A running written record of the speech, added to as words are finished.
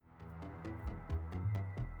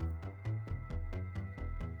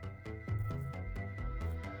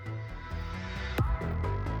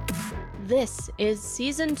This is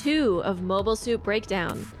Season 2 of Mobile Suit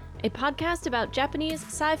Breakdown, a podcast about Japanese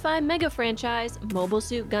sci-fi mega franchise Mobile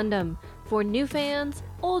Suit Gundam for new fans,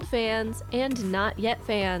 old fans, and not yet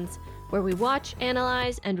fans, where we watch,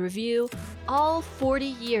 analyze, and review all 40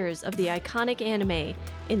 years of the iconic anime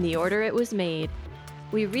in the order it was made.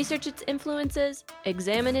 We research its influences,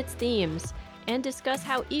 examine its themes, and discuss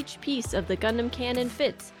how each piece of the Gundam canon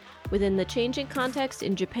fits within the changing context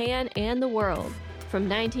in Japan and the world, from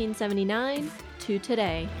 1979 to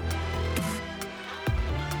today.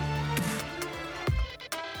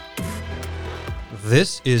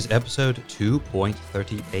 This is episode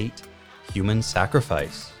 2.38, Human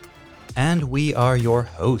Sacrifice, and we are your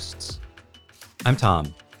hosts. I'm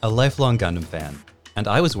Tom, a lifelong Gundam fan, and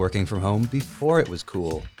I was working from home before it was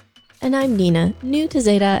cool. And I'm Nina, new to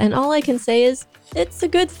Zeta, and all I can say is, it's a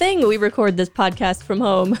good thing we record this podcast from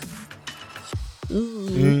home.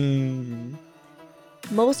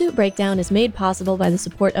 Mobile Suit Breakdown is made possible by the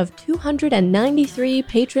support of 293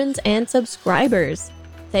 patrons and subscribers.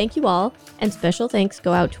 Thank you all, and special thanks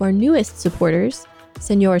go out to our newest supporters,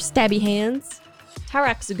 Senor Stabby Hands,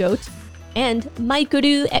 Taraxagoat, and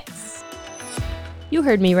Maikuru X. You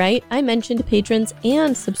heard me right, I mentioned patrons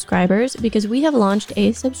and subscribers because we have launched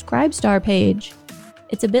a Subscribe Star page.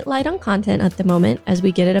 It's a bit light on content at the moment as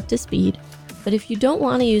we get it up to speed, but if you don't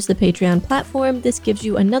want to use the Patreon platform, this gives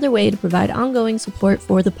you another way to provide ongoing support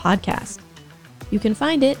for the podcast. You can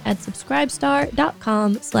find it at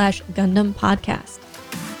subscribestar.com/Gundam Podcast.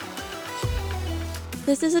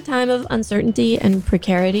 This is a time of uncertainty and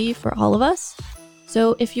precarity for all of us.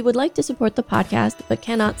 So if you would like to support the podcast but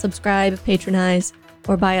cannot subscribe, patronize,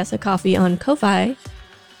 or buy us a coffee on Ko-Fi,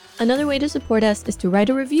 another way to support us is to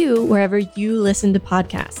write a review wherever you listen to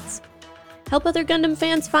podcasts. Help other Gundam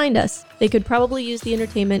fans find us. They could probably use the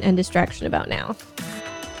entertainment and distraction about now.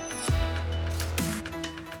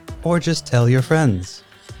 Or just tell your friends.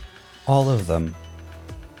 All of them.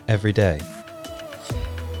 Every day.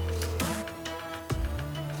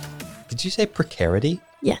 Did you say precarity?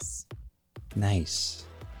 Yes. Nice.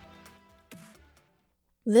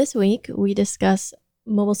 This week, we discuss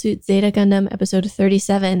Mobile Suit Zeta Gundam Episode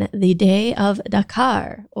 37, The Day of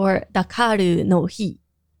Dakar, or Dakaru no Hi.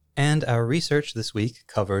 And our research this week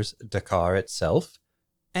covers Dakar itself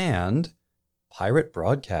and pirate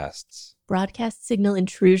broadcasts. Broadcast signal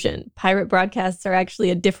intrusion. Pirate broadcasts are actually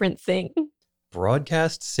a different thing.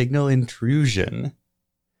 Broadcast signal intrusion.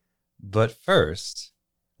 But first,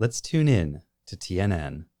 let's tune in to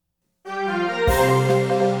TNN.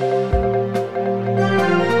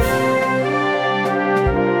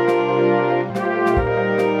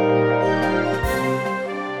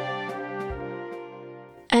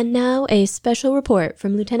 And now a special report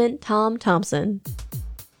from Lieutenant Tom Thompson.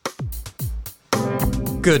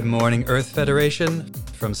 Good morning, Earth Federation.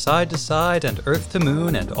 From side to side and Earth to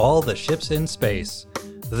moon and all the ships in space.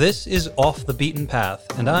 This is Off the Beaten Path,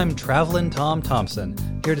 and I'm Travelin' Tom Thompson,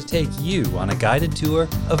 here to take you on a guided tour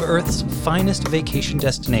of Earth's finest vacation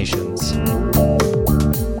destinations.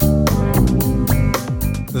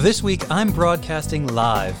 This week, I'm broadcasting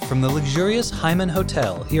live from the luxurious Hyman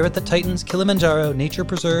Hotel here at the Titans Kilimanjaro Nature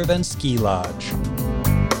Preserve and Ski Lodge.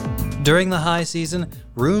 During the high season,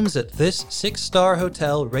 rooms at this 6-star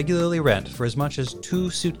hotel regularly rent for as much as 2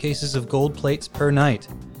 suitcases of gold plates per night.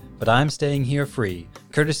 But I'm staying here free,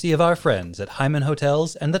 courtesy of our friends at Hyman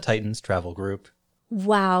Hotels and the Titans Travel Group.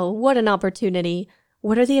 Wow, what an opportunity.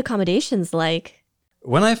 What are the accommodations like?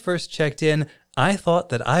 When I first checked in, I thought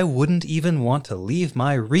that I wouldn't even want to leave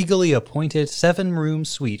my regally appointed 7-room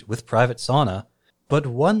suite with private sauna. But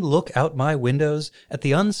one look out my windows at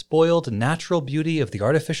the unspoiled natural beauty of the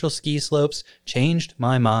artificial ski slopes changed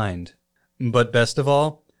my mind. But best of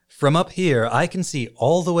all, from up here I can see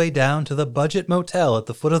all the way down to the budget motel at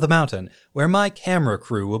the foot of the mountain where my camera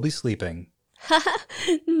crew will be sleeping.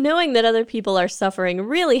 Knowing that other people are suffering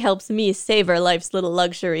really helps me savor life's little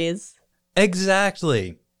luxuries.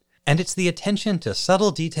 Exactly. And it's the attention to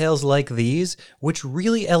subtle details like these which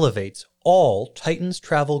really elevates all Titans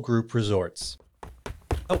Travel Group resorts.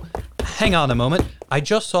 Oh, hang on a moment. I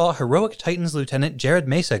just saw heroic Titans Lieutenant Jared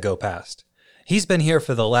Mesa go past. He's been here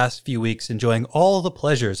for the last few weeks enjoying all the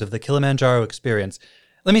pleasures of the Kilimanjaro experience.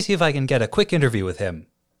 Let me see if I can get a quick interview with him.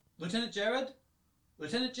 Lieutenant Jared?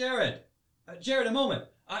 Lieutenant Jared? Jared, a moment.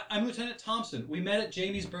 I'm Lieutenant Thompson. We met at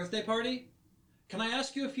Jamie's birthday party. Can I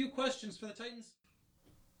ask you a few questions for the Titans?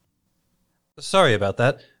 Sorry about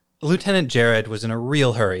that. Lieutenant Jared was in a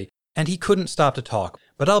real hurry, and he couldn't stop to talk,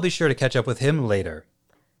 but I'll be sure to catch up with him later.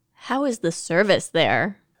 How is the service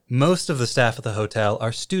there? Most of the staff at the hotel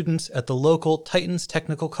are students at the local Titans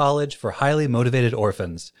Technical College for highly motivated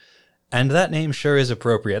orphans. And that name sure is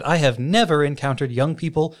appropriate. I have never encountered young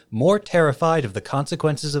people more terrified of the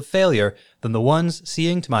consequences of failure than the ones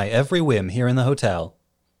seeing to my every whim here in the hotel.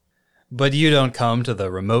 But you don't come to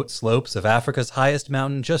the remote slopes of Africa's highest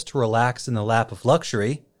mountain just to relax in the lap of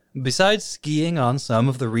luxury. Besides skiing on some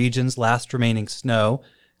of the region's last remaining snow,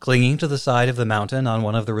 clinging to the side of the mountain on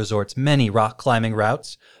one of the resort's many rock climbing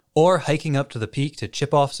routes, or hiking up to the peak to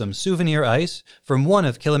chip off some souvenir ice from one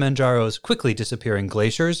of Kilimanjaro's quickly disappearing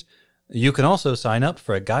glaciers, you can also sign up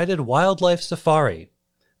for a guided wildlife safari.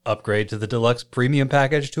 Upgrade to the deluxe premium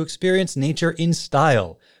package to experience nature in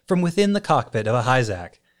style from within the cockpit of a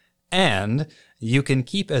Hyzak. And you can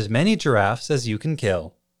keep as many giraffes as you can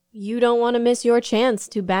kill. You don't want to miss your chance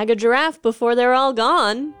to bag a giraffe before they're all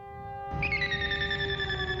gone.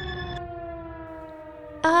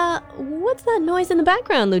 What's that noise in the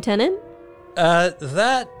background, Lieutenant?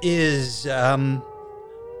 That is,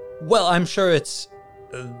 well, I'm sure it's...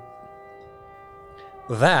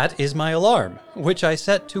 That is my alarm, which I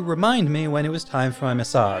set to remind me when it was time for my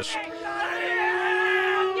massage.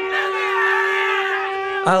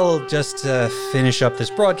 I'll just finish up this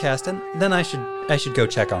broadcast, and then I should go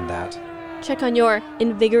check on that. Check on your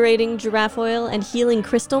invigorating giraffe oil and healing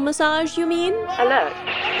crystal massage, you mean? Alert.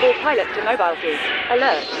 All pilot to mobile feed.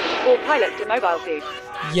 Alert. All pilot to mobile feed.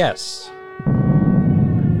 Yes.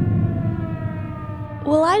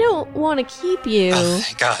 Well, I don't want to keep you. Oh,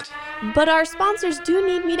 thank God. But our sponsors do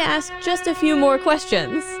need me to ask just a few more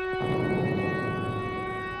questions.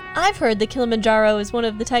 I've heard that Kilimanjaro is one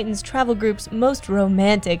of the Titans travel group's most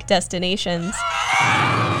romantic destinations.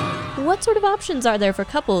 What sort of options are there for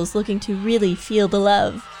couples looking to really feel the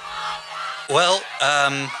love? Well,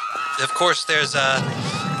 of course there's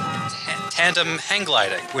tandem hang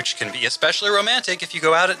gliding, which can be especially romantic if you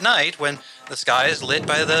go out at night when the sky is lit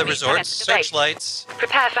by the resort's searchlights.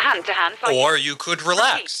 Prepare for hand-to-hand fighting. Or you could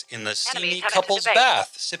relax in the steamy couple's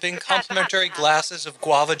bath, sipping complimentary glasses of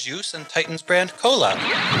guava juice and Titans brand cola.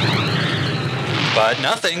 But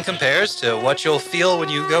nothing compares to what you'll feel when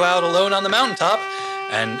you go out alone on the mountaintop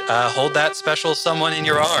and hold that special someone in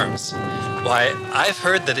your arms. Why, I've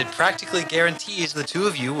heard that it practically guarantees the two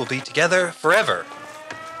of you will be together forever.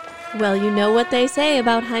 Well, you know what they say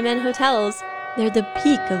about Hyman hotels. They're the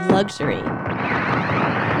peak of luxury.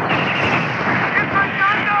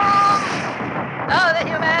 Oh, the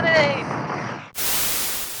humanity!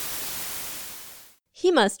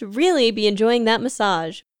 He must really be enjoying that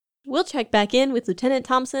massage. We'll check back in with Lieutenant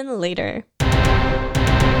Thompson later.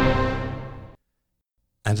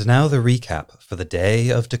 And now the recap for the day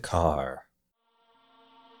of Dakar.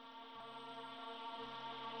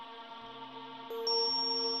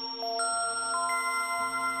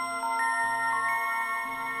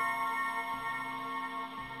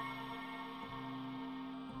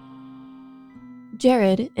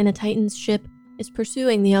 Jared, in a Titan's ship, is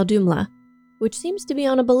pursuing the Al-Dumla, which seems to be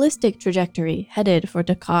on a ballistic trajectory headed for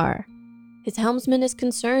Dakar. His helmsman is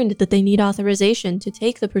concerned that they need authorization to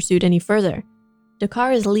take the pursuit any further.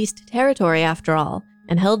 Dakar is leased territory, after all,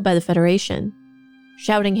 and held by the Federation.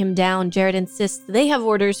 Shouting him down, Jared insists they have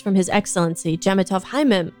orders from His Excellency Jamatov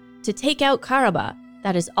Haimim to take out Karabagh.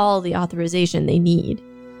 That is all the authorization they need.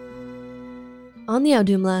 On the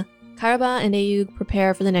Al-Dumla, Karabagh and Ayoug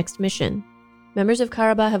prepare for the next mission. Members of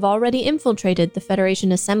Karabagh have already infiltrated the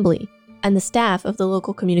Federation Assembly and the staff of the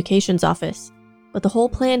local communications office, but the whole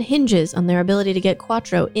plan hinges on their ability to get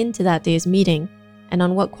Quattro into that day's meeting, and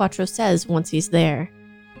on what Quattro says once he's there.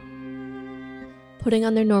 Putting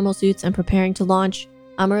on their normal suits and preparing to launch,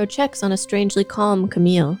 Amuro checks on a strangely calm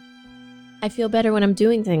Camille. "I feel better when I'm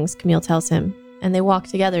doing things," Camille tells him, and they walk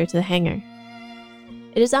together to the hangar.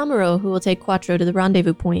 It is Amuro who will take Quattro to the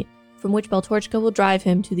rendezvous point, from which Beltorchka will drive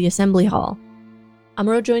him to the assembly hall.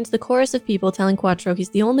 Amuro joins the chorus of people telling Quattro he's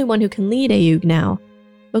the only one who can lead Ayoug now,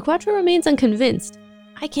 but Quattro remains unconvinced.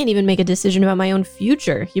 "I can't even make a decision about my own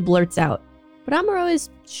future," he blurts out. But Amuro is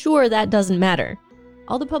sure that doesn't matter.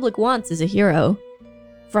 All the public wants is a hero.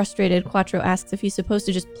 Frustrated, Quattro asks if he's supposed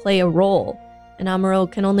to just play a role, and Amuro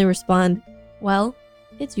can only respond, "Well,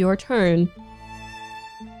 it's your turn."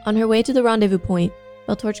 On her way to the rendezvous point,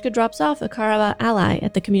 Beltorchka drops off a Karabagh ally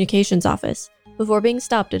at the communications office, before being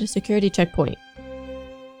stopped at a security checkpoint.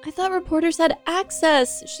 "I thought reporters had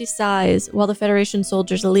access," she sighs, while the Federation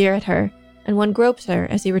soldiers leer at her, and one gropes her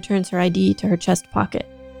as he returns her ID to her chest pocket.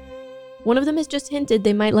 One of them has just hinted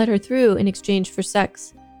they might let her through in exchange for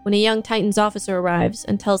sex, when a young Titans officer arrives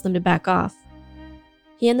and tells them to back off.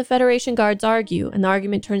 He and the Federation guards argue, and the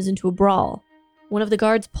argument turns into a brawl. One of the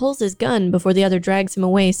guards pulls his gun before the other drags him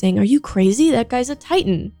away, saying, "Are you crazy? That guy's a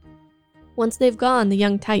Titan." Once they've gone, the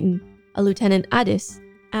young Titan, a Lieutenant Addis,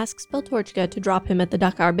 asks Beltorchka to drop him at the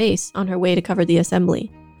Dakar base on her way to cover the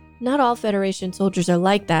assembly. Not all Federation soldiers are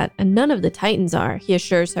like that, and none of the Titans are, he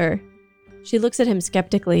assures her. She looks at him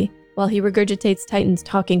skeptically, while he regurgitates Titan's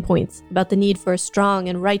talking points about the need for strong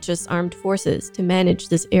and righteous armed forces to manage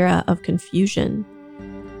this era of confusion.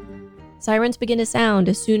 Sirens begin to sound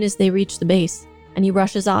as soon as they reach the base, and he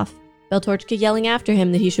rushes off, Beltorchka yelling after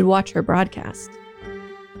him that he should watch her broadcast.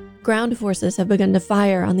 Ground forces have begun to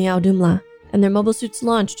fire on the Audumla, and their mobile suits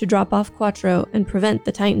launch to drop off Quattro and prevent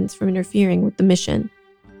the Titans from interfering with the mission.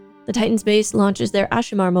 The Titans base launches their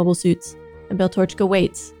Ashimar mobile suits, and Beltorchka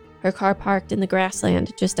waits, her car parked in the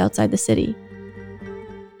grassland just outside the city.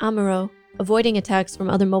 Amuro, avoiding attacks from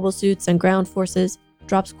other mobile suits and ground forces,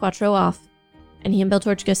 drops Quattro off, and he and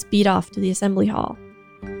Beltorchka speed off to the assembly hall.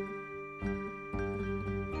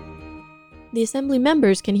 The assembly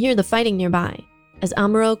members can hear the fighting nearby, as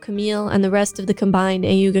Amuro, Camille, and the rest of the combined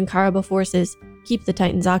Ayug and Karaba forces keep the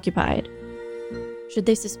Titans occupied. Should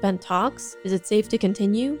they suspend talks? Is it safe to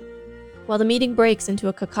continue? While the meeting breaks into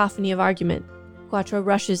a cacophony of argument, Quattro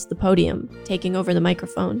rushes the podium, taking over the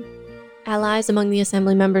microphone. Allies among the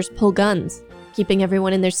assembly members pull guns, keeping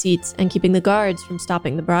everyone in their seats and keeping the guards from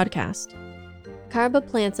stopping the broadcast. Karaba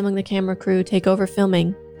plants among the camera crew take over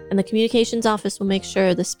filming, and the communications office will make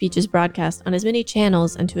sure the speech is broadcast on as many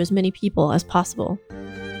channels and to as many people as possible.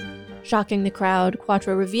 Shocking the crowd,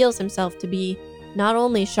 Quattro reveals himself to be not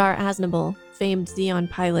only Char Aznable, famed Zeon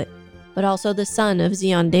pilot, but also the son of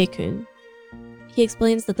Zeon Daikun. He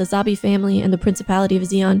explains that the Zabi family and the Principality of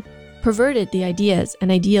Zeon perverted the ideas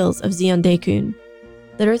and ideals of Zeon Daikun,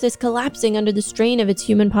 that Earth is collapsing under the strain of its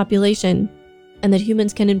human population, and that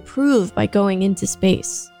humans can improve by going into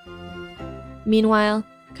space. Meanwhile,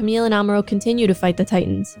 Camille and Amuro continue to fight the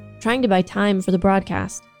Titans, trying to buy time for the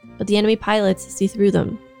broadcast, but the enemy pilots see through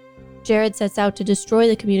them. Jared sets out to destroy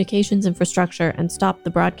the communications infrastructure and stop the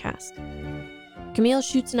broadcast. Camille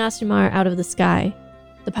shoots an Ashimar out of the sky.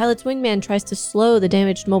 The pilot's wingman tries to slow the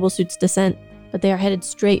damaged mobile suit's descent, but they are headed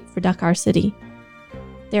straight for Dakar City.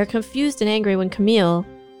 They are confused and angry when Camille,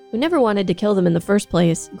 who never wanted to kill them in the first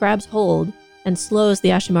place, grabs hold and slows the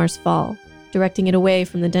Ashimar's fall, directing it away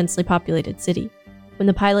from the densely populated city. When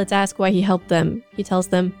the pilots ask why he helped them, he tells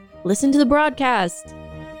them, "Listen to the broadcast!"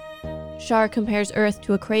 Char compares Earth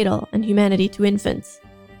to a cradle and humanity to infants.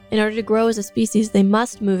 In order to grow as a species, they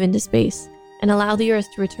must move into space and allow the Earth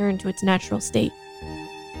to return to its natural state.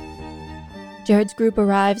 Jared's group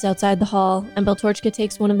arrives outside the hall, and Beltorchka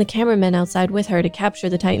takes one of the cameramen outside with her to capture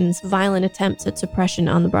the Titans' violent attempts at suppression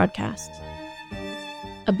on the broadcast.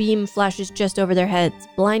 A beam flashes just over their heads,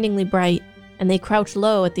 blindingly bright, and they crouch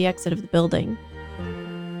low at the exit of the building.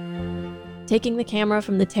 Taking the camera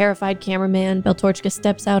from the terrified cameraman, Beltorchka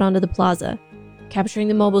steps out onto the plaza, capturing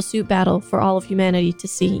the mobile suit battle for all of humanity to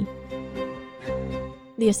see.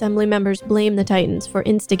 The assembly members blame the Titans for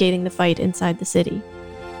instigating the fight inside the city.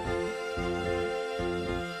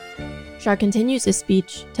 Char continues his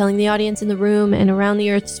speech, telling the audience in the room and around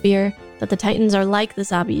the Earth sphere that the Titans are like the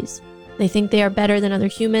Zabis. They think they are better than other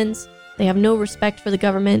humans, they have no respect for the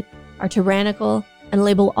government, are tyrannical, and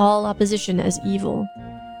label all opposition as evil.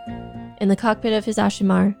 In the cockpit of his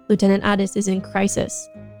Ashimar, Lieutenant Addis is in crisis.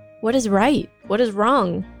 What is right? What is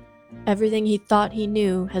wrong? Everything he thought he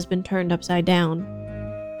knew has been turned upside down.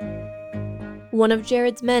 One of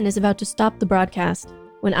Jared's men is about to stop the broadcast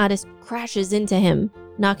when Addis crashes into him,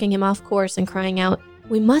 knocking him off course and crying out,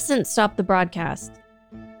 "We mustn't stop the broadcast."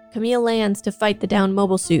 Camille lands to fight the downed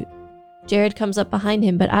mobile suit. Jared comes up behind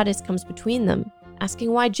him, but Addis comes between them,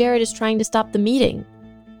 asking why Jared is trying to stop the meeting.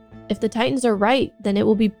 If the Titans are right, then it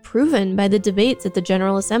will be proven by the debates at the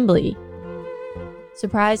General Assembly.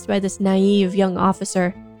 Surprised by this naive young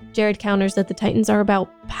officer, Jared counters that the Titans are about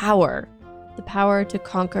power, the power to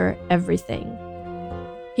conquer everything.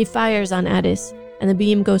 He fires on Addis, and the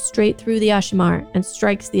beam goes straight through the Ashimar and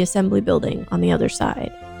strikes the assembly building on the other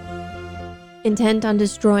side. Intent on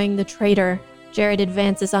destroying the traitor, Jared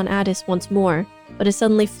advances on Addis once more, but is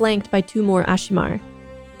suddenly flanked by two more Ashimar.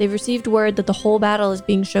 They've received word that the whole battle is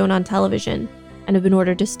being shown on television, and have been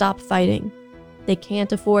ordered to stop fighting. They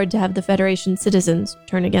can't afford to have the Federation citizens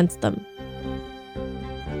turn against them.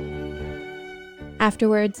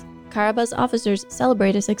 Afterwards, Karaba's officers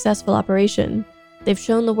celebrate a successful operation. They've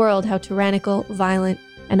shown the world how tyrannical, violent,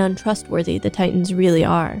 and untrustworthy the Titans really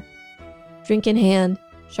are. Drink in hand,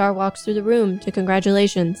 Char walks through the room to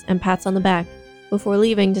congratulations and pats on the back, before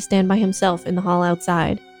leaving to stand by himself in the hall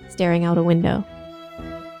outside, staring out a window.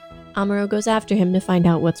 Amuro goes after him to find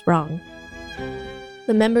out what's wrong.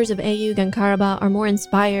 The members of Ayug and Karaba are more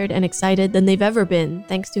inspired and excited than they've ever been,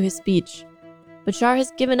 thanks to his speech. But Char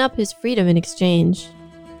has given up his freedom in exchange.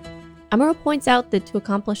 Amuro points out that to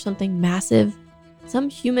accomplish something massive, some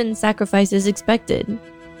human sacrifice is expected.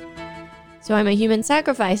 So I'm a human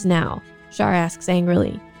sacrifice now, Char asks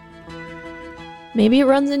angrily. Maybe it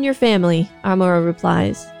runs in your family, Amuro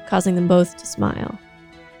replies, causing them both to smile.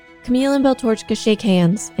 Camille and Beltorchka shake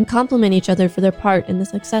hands and compliment each other for their part in the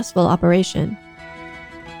successful operation.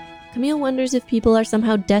 Camille wonders if people are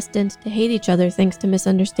somehow destined to hate each other thanks to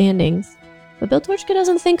misunderstandings, but Beltorchka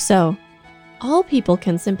doesn't think so. All people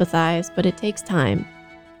can sympathize, but it takes time,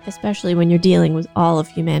 especially when you're dealing with all of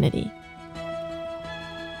humanity.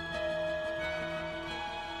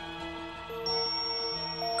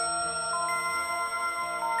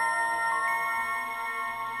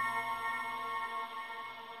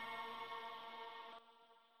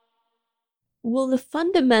 Well, the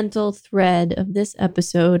fundamental thread of this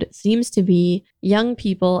episode seems to be young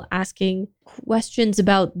people asking questions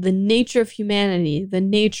about the nature of humanity, the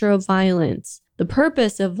nature of violence, the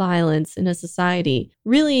purpose of violence in a society.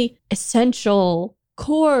 Really essential,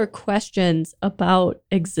 core questions about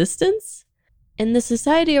existence, and the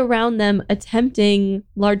society around them attempting,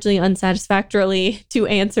 largely unsatisfactorily, to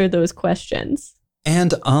answer those questions.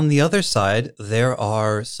 And on the other side, there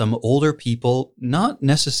are some older people, not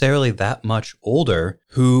necessarily that much older,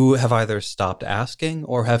 who have either stopped asking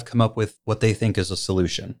or have come up with what they think is a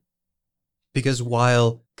solution. Because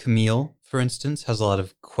while Camille, for instance, has a lot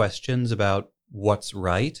of questions about what's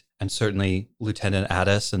right, and certainly Lieutenant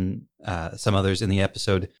Addis and some others in the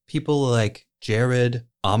episode, people like Jared,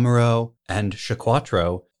 Amuro, and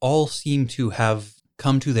Shaquatro all seem to have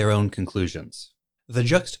come to their own conclusions. The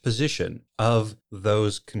juxtaposition of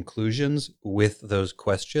those conclusions with those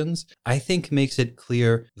questions, I think, makes it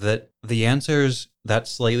clear that the answers that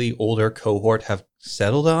slightly older cohort have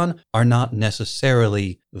settled on are not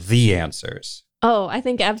necessarily the answers. Oh, I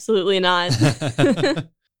think absolutely not.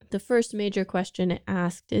 The first major question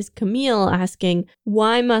asked is Camille asking,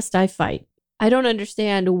 why must I fight? I don't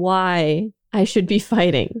understand why I should be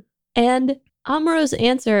fighting. And Amuro's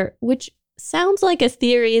answer, which sounds like a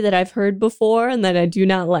theory that I've heard before and that I do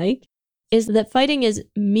not like, is that fighting is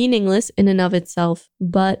meaningless in and of itself,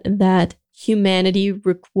 but that humanity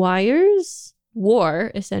requires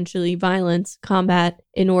war, essentially violence, combat,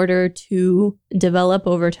 in order to develop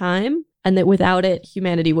over time, and that without it,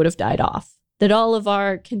 humanity would have died off. That all of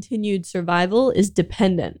our continued survival is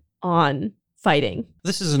dependent on fighting.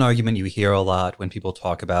 This is an argument you hear a lot when people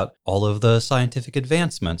talk about all of the scientific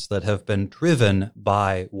advancements that have been driven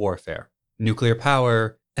by warfare. Nuclear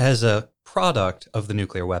power as a product of the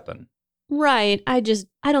nuclear weapon. Right. I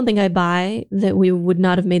don't think I buy that we would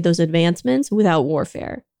not have made those advancements without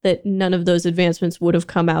warfare, that none of those advancements would have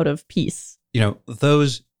come out of peace. You know,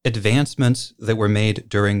 those advancements that were made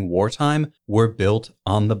during wartime were built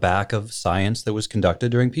on the back of science that was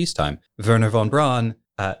conducted during peacetime. Wernher von Braun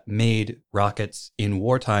made rockets in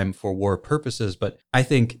wartime for war purposes, but I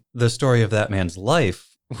think the story of that man's life,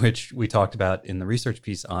 which we talked about in the research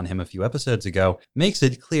piece on him a few episodes ago, makes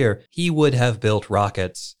it clear he would have built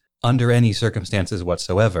rockets under any circumstances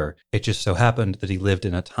whatsoever. It just so happened that he lived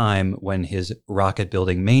in a time when his rocket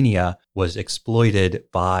building mania was exploited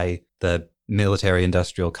by the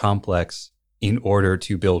military-industrial complex in order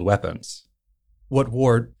to build weapons. What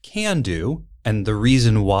war can do, and the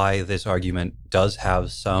reason why this argument does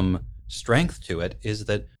have some strength to it, is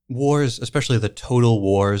that wars, especially the total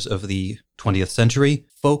wars of the 20th century,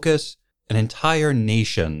 focus an entire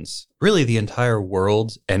nation's, really the entire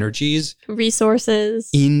world's energies, resources,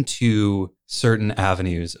 into certain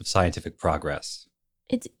avenues of scientific progress.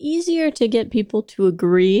 It's easier to get people to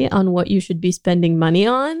agree on what you should be spending money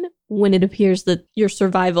on when it appears that your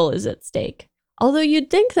survival is at stake. Although you'd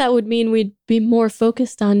think that would mean we'd be more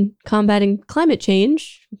focused on combating climate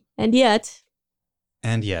change, and yet...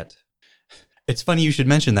 It's funny you should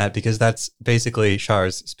mention that, because that's basically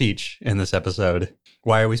Char's speech in this episode.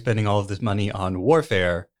 Why are we spending all of this money on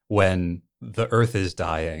warfare when the Earth is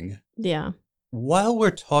dying? Yeah. While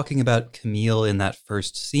we're talking about Camille in that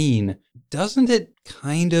first scene, doesn't it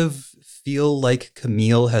kind of feel like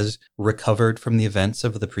Camille has recovered from the events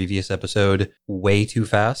of the previous episode way too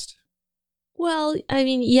fast? Well, I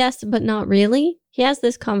mean, yes, but not really. He has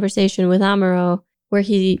this conversation with Amuro where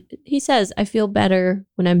he says, I feel better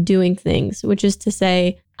when I'm doing things, which is to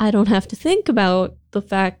say, I don't have to think about the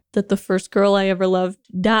fact that the first girl I ever loved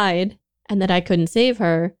died and that I couldn't save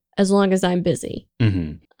her as long as I'm busy.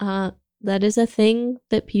 Mm-hmm. That is a thing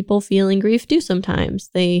that people feeling grief do sometimes.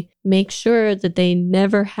 They make sure that they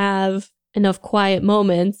never have enough quiet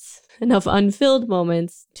moments, enough unfilled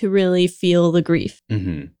moments to really feel the grief.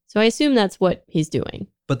 Mm-hmm. So I assume that's what he's doing.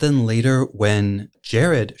 But then later, when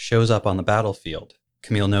Jared shows up on the battlefield,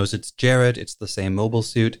 Camille knows it's Jared, it's the same mobile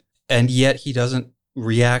suit, And yet he doesn't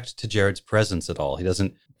react to Jared's presence at all. He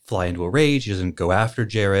doesn't fly into a rage. He doesn't go after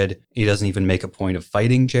Jared. He doesn't even make a point of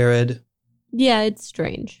fighting Jared. Yeah, it's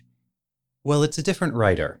strange. Well, it's a different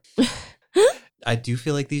writer. I do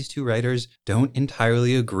feel like these two writers don't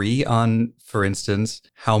entirely agree on, for instance,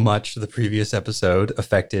 how much the previous episode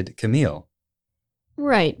affected Camille.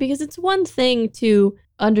 Right, because it's one thing to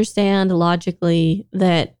understand logically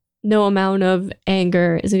that no amount of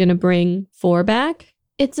anger is going to bring 4 back.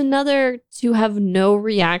 It's another to have no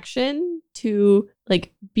reaction to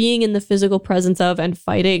like being in the physical presence of and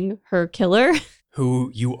fighting her killer.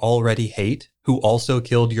 Who you already hate, who also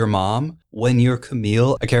killed your mom, when you're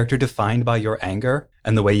Camille, a character defined by your anger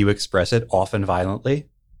and the way you express it, often violently.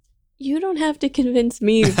 You don't have to convince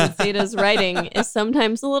me that Zeta's writing is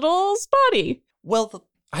sometimes a little spotty. Well,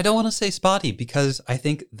 I don't want to say spotty because I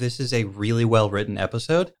think this is a really well-written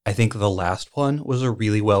episode. I think the last one was a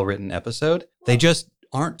really well-written episode. They just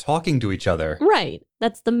aren't talking to each other. Right.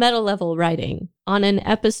 That's the meta level writing. On an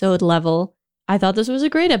episode level, I thought this was a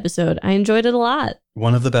great episode. I enjoyed it a lot.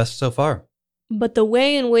 One of the best so far. But the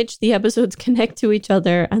way in which the episodes connect to each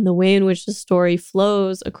other and the way in which the story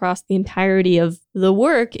flows across the entirety of the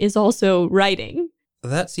work is also writing.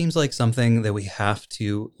 That seems like something that we have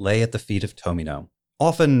to lay at the feet of Tomino.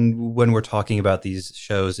 Often when we're talking about these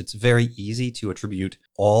shows, it's very easy to attribute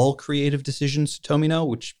all creative decisions to Tomino,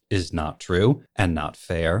 which is not true and not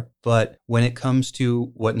fair. But when it comes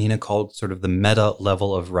to what Nina called sort of the meta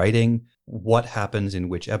level of writing, what happens in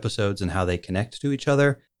which episodes and how they connect to each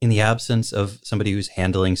other, in the absence of somebody who's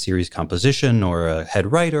handling series composition or a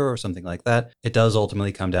head writer or something like that, it does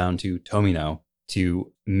ultimately come down to Tomino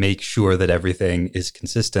to make sure that everything is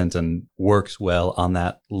consistent and works well on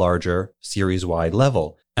that larger series-wide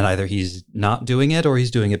level. And either he's not doing it or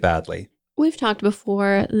he's doing it badly. We've talked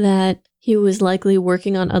before that he was likely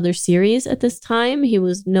working on other series at this time. He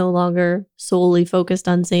was no longer solely focused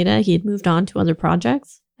on Zeta. He had moved on to other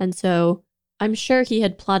projects. And so I'm sure he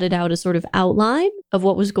had plotted out a sort of outline of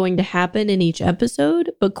what was going to happen in each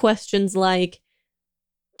episode, but questions like,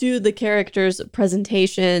 do the characters'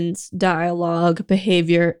 presentations, dialogue,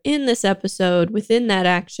 behavior in this episode within that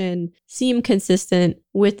action seem consistent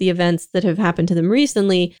with the events that have happened to them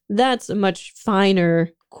recently? That's a much finer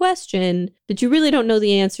question that you really don't know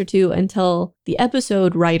the answer to until the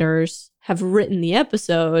episode writers have written the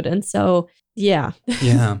episode. And so, yeah.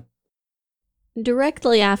 Yeah.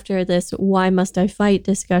 Directly after this "why must I fight"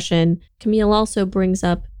 discussion, Camille also brings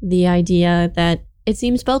up the idea that it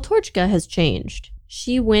seems Beltorchka has changed.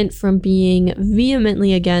 She went from being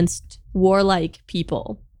vehemently against warlike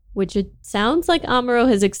people, which it sounds like Amuro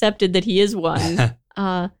has accepted that he is one,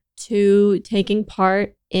 to taking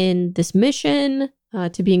part in this mission,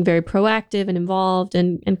 to being very proactive and involved.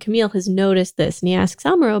 And Camille has noticed this, and he asks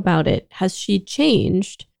Amuro about it. Has she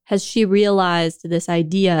changed? Has she realized this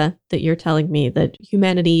idea that you're telling me, that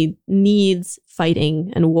humanity needs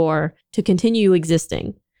fighting and war to continue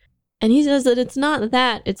existing? And he says that it's not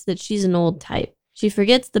that, it's that she's an old type. She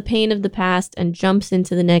forgets the pain of the past and jumps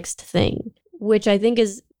into the next thing, which I think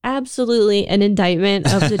is absolutely an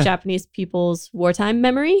indictment of the Japanese people's wartime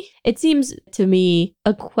memory. It seems to me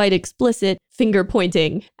a quite explicit finger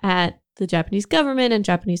pointing at the Japanese government and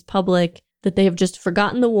Japanese public that they have just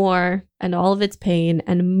forgotten the war and all of its pain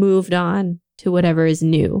and moved on to whatever is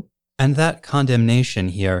new. And that condemnation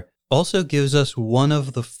here also gives us one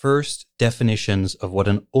of the first definitions of what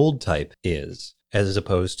an old type is, as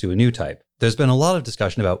opposed to a new type. There's been a lot of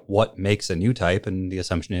discussion about what makes a new type, and the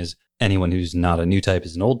assumption is anyone who's not a new type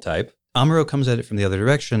is an old type. Amuro comes at it from the other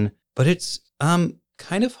direction, but it's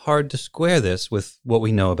kind of hard to square this with what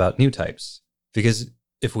we know about new types. Because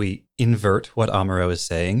if we invert what Amuro is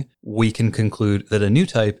saying, we can conclude that a new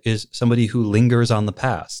type is somebody who lingers on the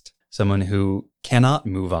past, someone who cannot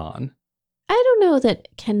move on. I don't know that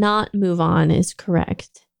cannot move on is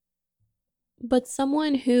correct. But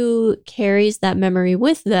someone who carries that memory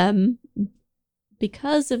with them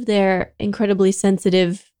because of their incredibly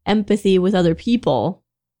sensitive empathy with other people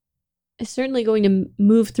is certainly going to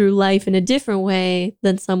move through life in a different way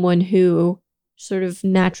than someone who sort of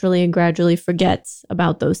naturally and gradually forgets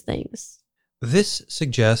about those things. This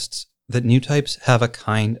suggests that new types have a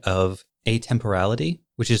kind of atemporality,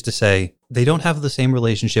 which is to say, they don't have the same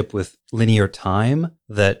relationship with linear time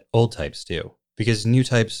that old types do. Because new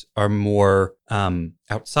types are more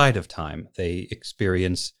outside of time. They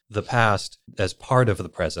experience the past as part of the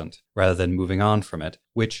present rather than moving on from it,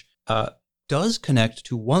 which does connect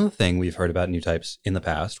to one thing we've heard about new types in the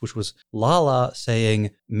past, which was Lala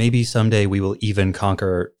saying, maybe someday we will even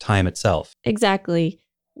conquer time itself. Exactly.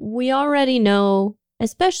 We already know,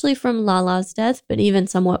 especially from Lala's death, but even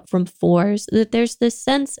somewhat from Four's, that there's this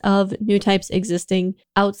sense of new types existing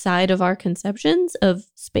outside of our conceptions of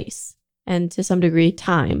space and to some degree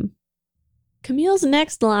time. Camille's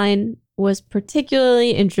next line was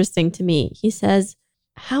particularly interesting to me. He says,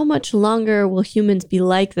 "How much longer will humans be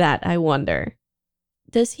like that, I wonder?"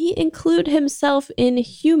 Does he include himself in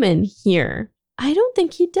human here? I don't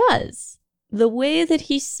think he does. The way that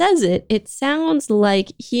he says it, it sounds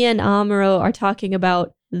like he and Amuro are talking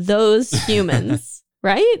about those humans,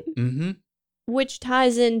 right? Mm-hmm. Which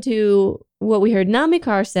ties into what we heard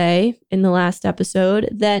Namikar say in the last episode,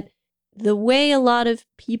 that the way a lot of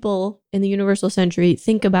people in the Universal Century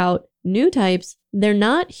think about new types, they're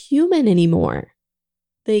not human anymore.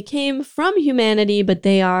 They came from humanity, but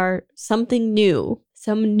they are something new,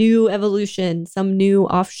 some new evolution, some new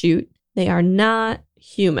offshoot. They are not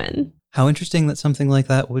human. How interesting that something like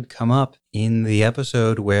that would come up in the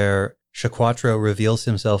episode where Shaquatro reveals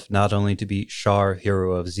himself not only to be Shar,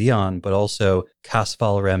 hero of Zeon, but also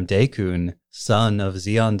Kasfalrem Dekun, son of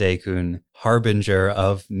Zeon Dekun, harbinger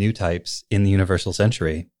of new types in the Universal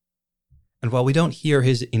Century. And while we don't hear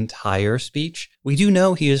his entire speech, we do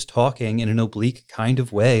know he is talking in an oblique kind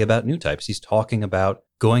of way about new types. He's talking about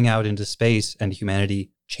going out into space and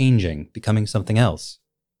humanity changing, becoming something else.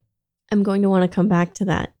 I'm going to want to come back to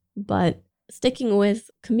that. But sticking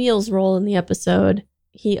with Camille's role in the episode,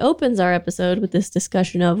 he opens our episode with this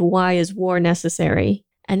discussion of why is war necessary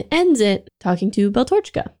and ends it talking to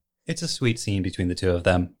Beltorchka. It's a sweet scene between the two of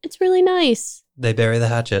them. It's really nice. They bury the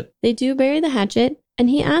hatchet. They do bury the hatchet, and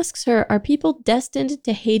he asks her, are people destined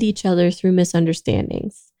to hate each other through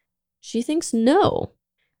misunderstandings? She thinks no.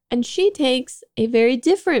 And she takes a very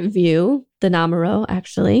different view than Amuro,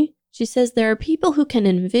 actually. She says there are people who can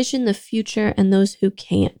envision the future and those who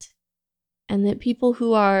can't. And that people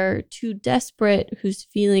who are too desperate, whose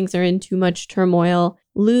feelings are in too much turmoil,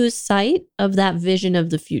 lose sight of that vision of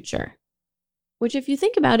the future. Which, if you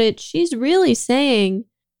think about it, she's really saying,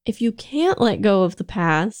 if you can't let go of the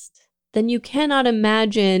past, then you cannot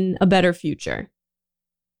imagine a better future.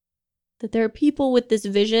 That there are people with this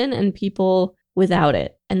vision and people without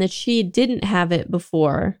it. And that she didn't have it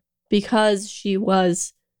before because she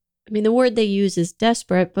was... I mean, the word they use is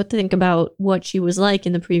desperate, but think about what she was like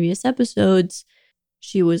in the previous episodes.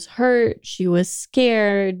 She was hurt. She was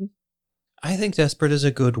scared. I think desperate is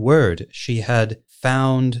a good word. She had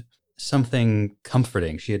found something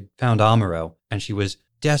comforting. She had found Amuro, and she was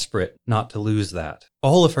desperate not to lose that.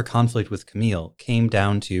 All of her conflict with Camille came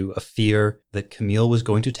down to a fear that Camille was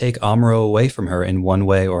going to take Amuro away from her in one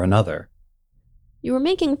way or another. You were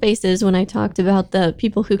making faces when I talked about the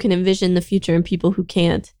people who can envision the future and people who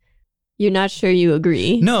can't. You're not sure you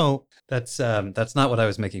agree? No, that's not what I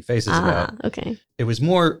was making faces about. Okay. It was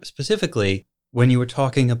more specifically when you were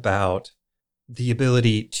talking about the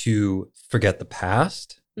ability to forget the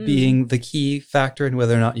past being the key factor in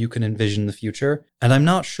whether or not you can envision the future. And I'm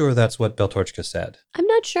not sure that's what Beltorchka said. I'm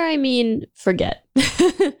not sure I mean forget.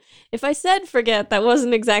 If I said forget, that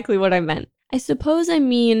wasn't exactly what I meant. I suppose I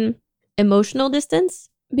mean emotional distance,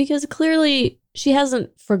 because clearly she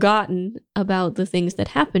hasn't forgotten about the things that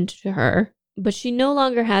happened to her, but she no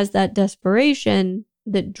longer has that desperation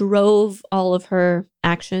that drove all of her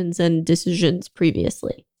actions and decisions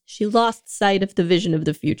previously. She lost sight of the vision of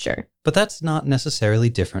the future. But that's not necessarily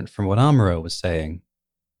different from what Amuro was saying.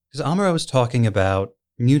 Because Amuro was talking about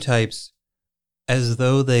new types as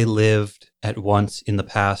though they lived at once in the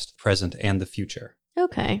past, present, and the future.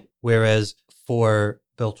 Okay. Whereas for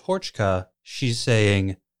Beltorchka, she's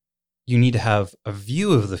saying you need to have a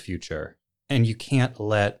view of the future, and you can't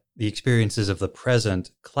let the experiences of the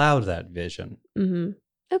present cloud that vision. Mm-hmm.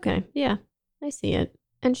 Okay, yeah, I see it.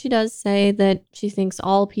 And she does say that she thinks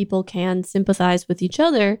all people can sympathize with each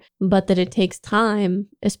other, but that it takes time,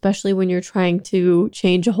 especially when you're trying to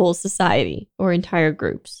change a whole society or entire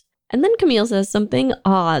groups. And then Camille says something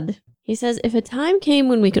odd. He says, if a time came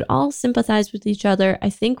when we could all sympathize with each other, I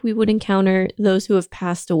think we would encounter those who have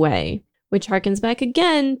passed away. Which harkens back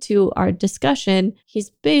again to our discussion.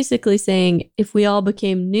 He's basically saying if we all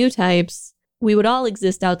became new types, we would all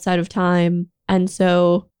exist outside of time. And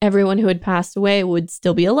so everyone who had passed away would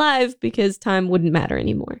still be alive because time wouldn't matter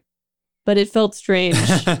anymore. But it felt strange.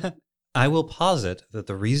 I will posit that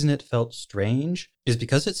the reason it felt strange is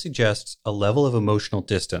because it suggests a level of emotional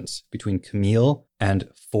distance between Camille and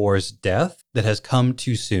Four's death that has come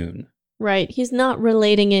too soon. Right. He's not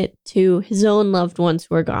relating it to his own loved ones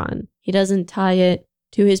who are gone. He doesn't tie it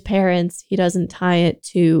to his parents. He doesn't tie it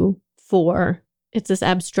to Four. It's this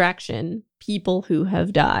abstraction, people who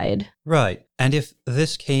have died. Right. And if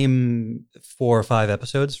this came 4 or 5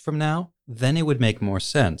 episodes from now, then it would make more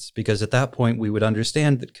sense, because at that point we would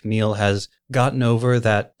understand that Camille has gotten over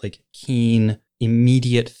that like keen,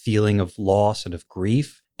 immediate feeling of loss and of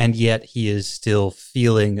grief, and yet he is still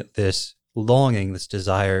feeling this longing, this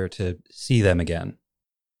desire to see them again.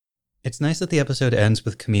 It's nice that the episode ends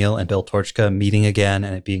with Camille and Beltorchka meeting again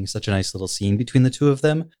and it being such a nice little scene between the two of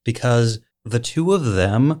them, because the two of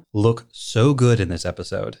them look so good in this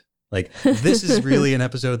episode. Like, this is really an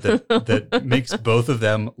episode that makes both of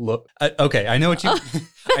them look... okay, I know what you're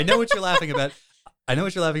laughing about. I know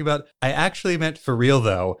what you're laughing about. I actually meant for real,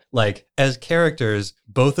 though. Like, as characters,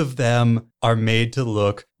 both of them are made to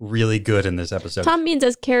look really good in this episode. Tom means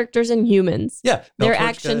as characters and humans. Yeah. Their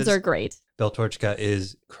actions are great. Beltorchka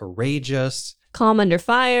is courageous. Calm under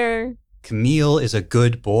fire. Camille is a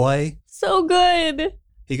good boy. So good.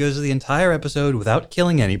 He goes the entire episode without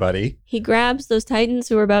killing anybody. He grabs those Titans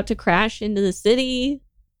who are about to crash into the city.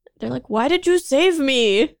 They're like, why did you save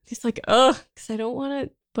me? He's like, ugh, because I don't want a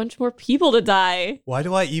bunch more people to die. Why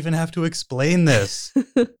do I even have to explain this?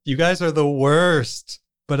 You guys are the worst.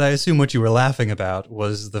 But I assume what you were laughing about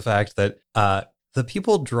was the fact that the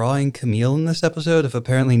people drawing Camille in this episode have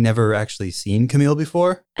apparently never actually seen Camille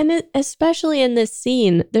before. And especially in this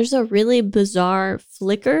scene, there's a really bizarre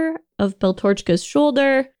flicker of Beltorchka's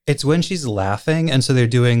shoulder. It's when she's laughing, and so they're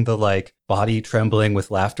doing the like body trembling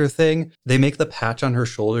with laughter thing. They make the patch on her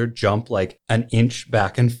shoulder jump like an inch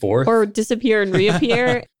back and forth. Or disappear and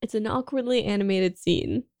reappear. It's an awkwardly animated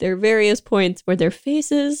scene. There are various points where their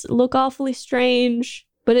faces look awfully strange,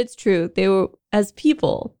 but it's true. They were, as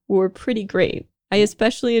people, were pretty great. I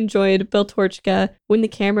especially enjoyed Beltorchka when the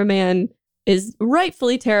cameraman is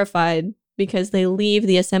rightfully terrified because they leave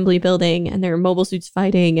the assembly building and there are mobile suits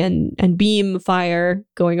fighting and beam fire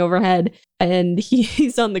going overhead. And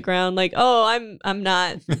he's on the ground like, oh, I'm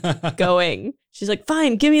not going. She's like,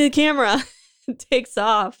 fine, give me the camera. Takes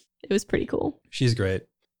off. It was pretty cool. She's great.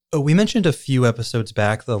 Oh, we mentioned a few episodes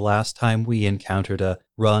back, the last time we encountered a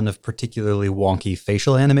run of particularly wonky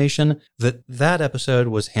facial animation, that episode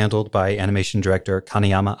was handled by animation director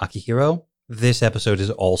Kaneyama Akihiro. This episode is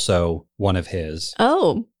also one of his.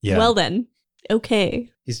 Oh, yeah. Well then. Okay.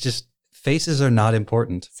 He's just, faces are not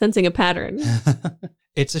important. Sensing a pattern.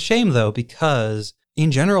 It's a shame, though, because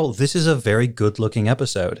in general, this is a very good-looking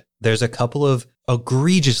episode. There's a couple of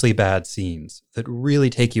egregiously bad scenes that really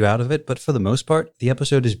take you out of it, but for the most part, the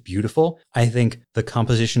episode is beautiful. I think the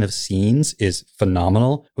composition of scenes is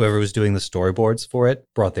phenomenal. Whoever was doing the storyboards for it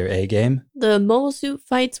brought their A game. The mobile suit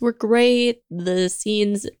fights were great. The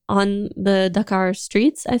scenes on the Dakar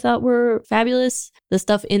streets I thought were fabulous. The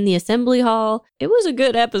stuff in the assembly hall. It was a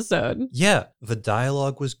good episode. Yeah, the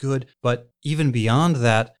dialogue was good, but even beyond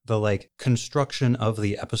that, the like construction of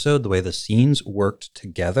the episode, the way the scenes worked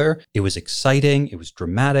together, it was exciting, it was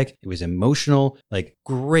dramatic, it was emotional, like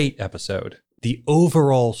great episode. The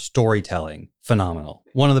overall storytelling, phenomenal.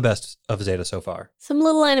 One of the best of Zeta so far. Some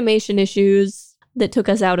little animation issues that took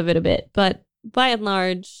us out of it a bit, but by and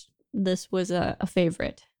large, this was a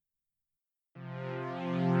favorite.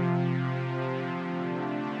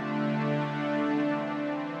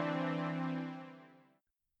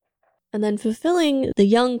 And then fulfilling the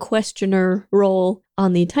young questioner role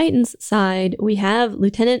on the Titans side, we have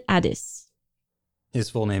Lieutenant Addis. His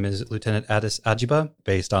full name is Lieutenant Addis Ajiba,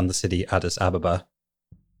 based on the city Addis Ababa.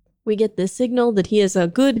 We get the signal that he is a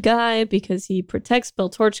good guy because he protects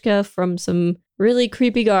Beltorchka from some really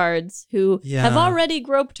creepy guards who have already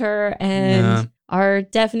groped her and are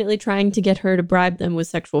definitely trying to get her to bribe them with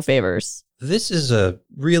sexual favors. This is a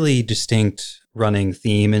really distinct running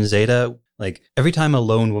theme in Zeta. Like, every time a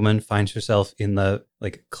lone woman finds herself in the,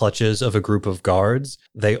 like, clutches of a group of guards,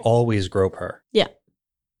 they always grope her. Yeah.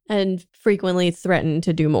 And frequently threaten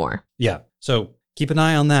to do more. Yeah. So keep an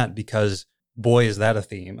eye on that because, boy, is that a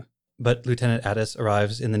theme. But Lieutenant Addis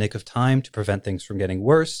arrives in the nick of time to prevent things from getting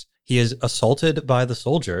worse. He is assaulted by the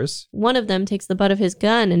soldiers. One of them takes the butt of his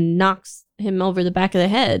gun and knocks him over the back of the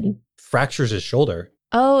head. Fractures his shoulder.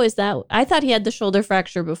 Oh, is that... I thought he had the shoulder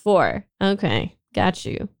fracture before. Okay. Got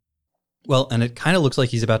you. Well, and it kind of looks like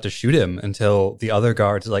he's about to shoot him until the other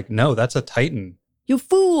guard's like, no, that's a Titan. You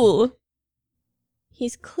fool!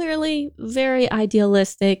 He's clearly very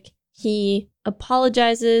idealistic. He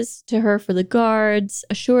apologizes to her for the guards,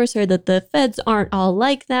 assures her that the feds aren't all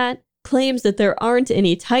like that, claims that there aren't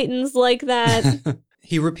any Titans like that.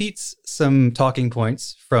 He repeats some talking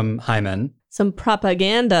points from Hyman. Some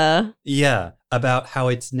propaganda. Yeah, about how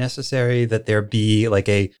it's necessary that there be like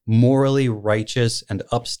a morally righteous and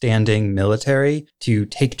upstanding military to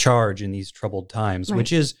take charge in these troubled times, right.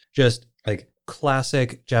 Which is just like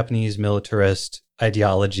classic Japanese militarist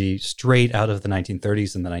ideology straight out of the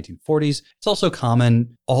 1930s and the 1940s. It's also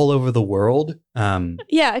common all over the world.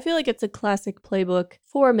 Yeah, I feel like it's a classic playbook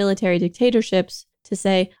for military dictatorships to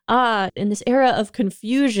say, in this era of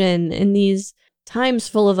confusion, in these times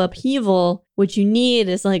full of upheaval, what you need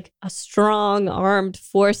is like a strong armed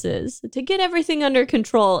forces to get everything under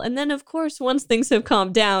control. And then, of course, once things have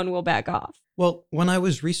calmed down, we'll back off. Well, when I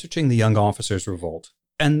was researching the Young Officers' Revolt,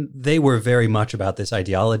 and they were very much about this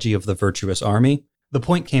ideology of the virtuous army, the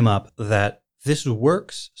point came up that this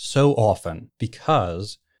works so often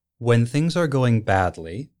because when things are going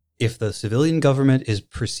badly, if the civilian government is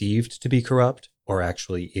perceived to be corrupt or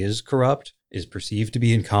actually is corrupt, is perceived to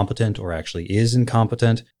be incompetent or actually is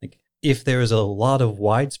incompetent, like if there is a lot of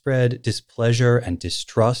widespread displeasure and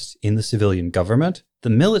distrust in the civilian government, the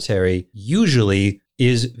military usually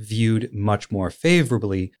is viewed much more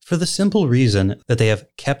favorably for the simple reason that they have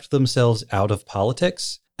kept themselves out of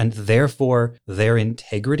politics and therefore their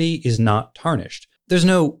integrity is not tarnished. There's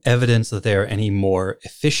no evidence that they're any more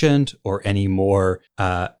efficient or any more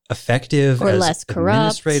effective or as less corrupt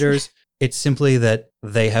administrators. It's simply that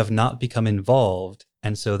they have not become involved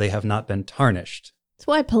and so they have not been tarnished. That's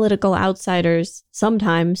why political outsiders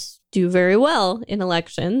sometimes do very well in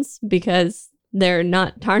elections, because they're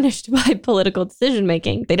not tarnished by political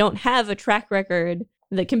decision-making. They don't have a track record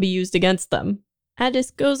that can be used against them. Addis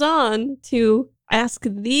goes on to ask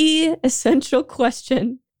the essential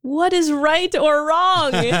question, what is right or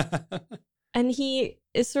wrong? And he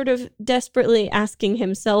is sort of desperately asking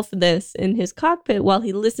himself this in his cockpit while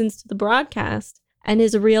he listens to the broadcast and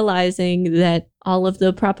is realizing that all of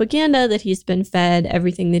the propaganda that he's been fed,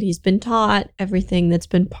 everything that he's been taught, everything that's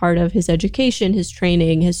been part of his education, his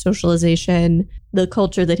training, his socialization, the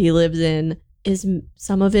culture that he lives in, is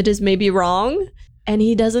some of it is maybe wrong, and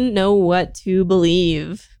he doesn't know what to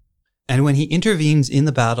believe. And when he intervenes in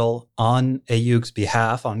the battle on Ayug's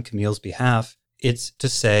behalf, on Camille's behalf, it's to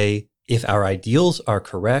say, if our ideals are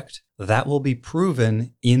correct, that will be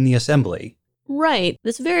proven in the assembly. Right.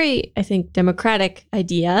 This very, I think, democratic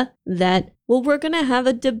idea that, well, we're going to have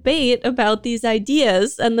a debate about these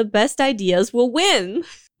ideas and the best ideas will win.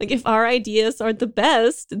 Like, if our ideas aren't the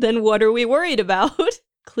best, then what are we worried about?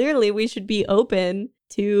 Clearly, we should be open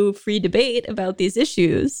to free debate about these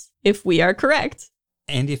issues if we are correct.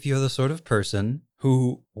 And if you're the sort of person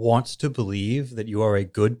who wants to believe that you are a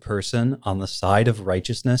good person on the side of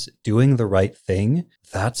righteousness, doing the right thing,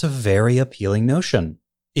 that's a very appealing notion.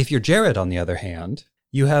 If you're Jared, on the other hand,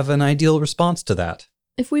 you have an ideal response to that.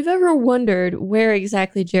 If we've ever wondered where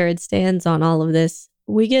exactly Jared stands on all of this,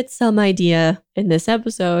 we get some idea in this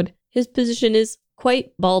episode. His position is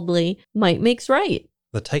quite baldly, might makes right.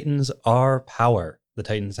 The Titans are power. The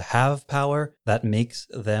Titans have power that makes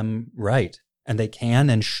them right. And they can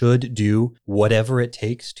and should do whatever it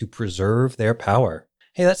takes to preserve their power.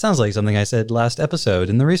 Hey, that sounds like something I said last episode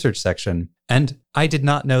in the research section. And I did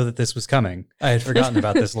not know that this was coming. I had forgotten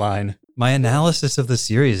about this line. My analysis of the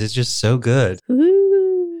series is just so good.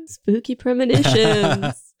 Ooh, spooky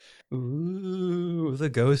premonitions. Ooh, the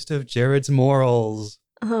ghost of Jared's morals.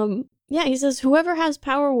 Yeah, he says, whoever has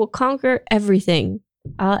power will conquer everything,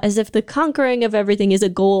 as if the conquering of everything is a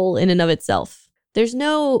goal in and of itself. There's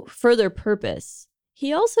no further purpose.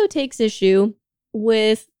 He also takes issue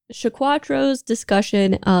with Shaquatro's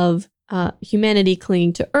discussion of humanity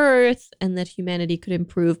clinging to Earth and that humanity could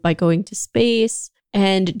improve by going to space.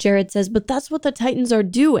 And Jared says, but that's what the Titans are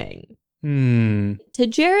doing. To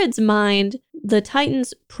Jared's mind, the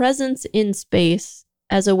Titans' presence in space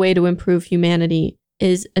as a way to improve humanity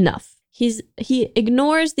is enough. He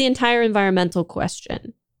ignores the entire environmental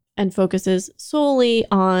question and focuses solely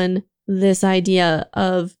on this idea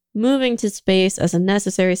of moving to space as a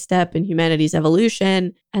necessary step in humanity's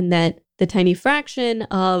evolution, and that the tiny fraction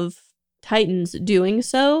of Titans doing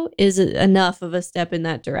so is enough of a step in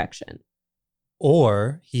that direction.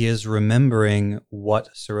 Or he is remembering what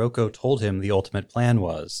Sirocco told him the ultimate plan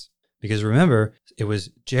was. Because remember, it was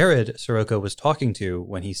Jared Sirocco was talking to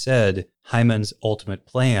when he said Hyman's ultimate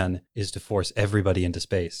plan is to force everybody into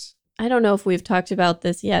space. I don't know if we've talked about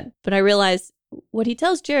this yet, but I realize what he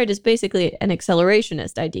tells Jared is basically an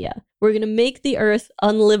accelerationist idea. We're going to make the Earth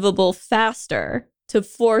unlivable faster to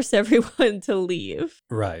force everyone to leave.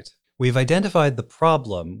 Right. We've identified the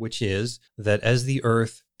problem, which is that as the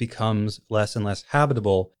Earth becomes less and less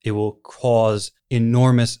habitable, it will cause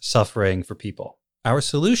enormous suffering for people. Our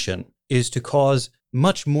solution is to cause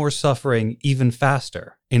much more suffering even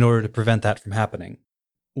faster in order to prevent that from happening.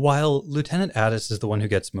 While Lieutenant Addis is the one who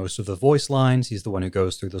gets most of the voice lines, he's the one who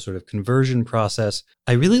goes through the sort of conversion process,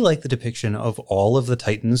 I really like the depiction of all of the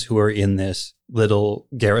Titans who are in this little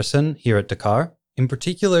garrison here at D'Qar. In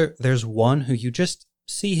particular, there's one who you just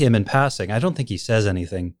see him in passing. I don't think he says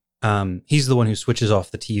anything. He's the one who switches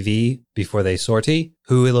off the TV before they sortie,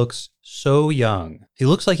 who looks so young. He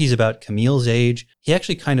looks like he's about Camille's age. He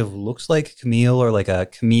actually kind of looks like Camille, or like a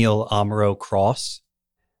Camille-Amuro cross.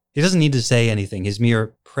 He doesn't need to say anything. His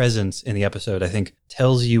mere presence in the episode, I think,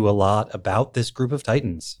 tells you a lot about this group of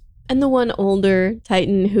Titans. And the one older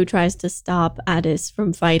Titan who tries to stop Addis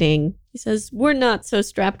from fighting, he says, we're not so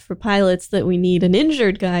strapped for pilots that we need an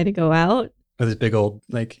injured guy to go out. With his big old,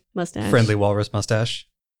 mustache. Friendly walrus mustache.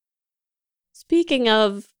 Speaking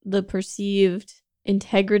of the perceived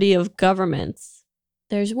integrity of governments,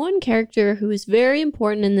 there's one character who is very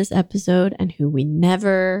important in this episode and who we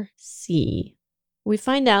never see. We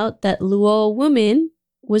find out that Luo Wumin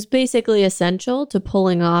was basically essential to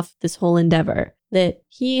pulling off this whole endeavor, that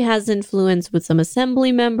he has influence with some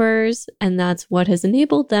assembly members, and that's what has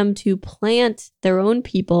enabled them to plant their own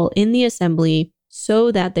people in the assembly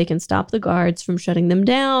so that they can stop the guards from shutting them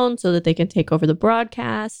down, so that they can take over the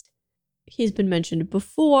broadcast. He's been mentioned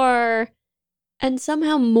before, and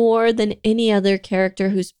somehow more than any other character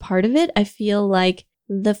who's part of it, I feel like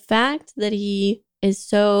the fact that he is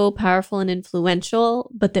so powerful and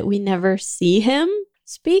influential, but that we never see him,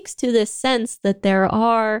 speaks to this sense that there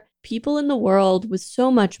are people in the world with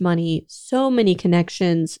so much money, so many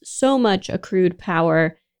connections, so much accrued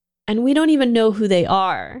power, and we don't even know who they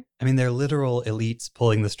are. I mean, they're literal elites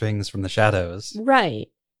pulling the strings from the shadows. Right.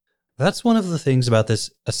 That's one of the things about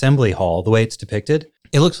this assembly hall, the way it's depicted.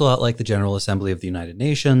 It looks a lot like the General Assembly of the United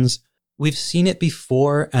Nations. We've seen it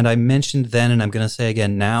before, and I mentioned then, and I'm going to say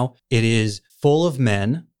again now, it is full of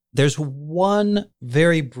men. There's one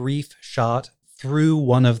very brief shot through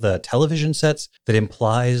one of the television sets that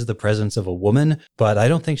implies the presence of a woman, but I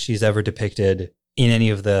don't think she's ever depicted in any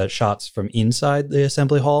of the shots from inside the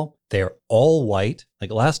assembly hall. They're all white.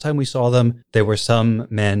 Like last time we saw them, there were some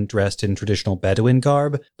men dressed in traditional Bedouin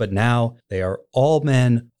garb, but now they are all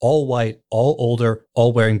men, all white, all older,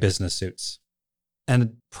 all wearing business suits.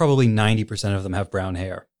 And probably 90% of them have brown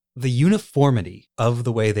hair. The uniformity of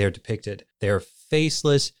the way they're depicted, their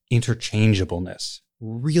faceless interchangeableness,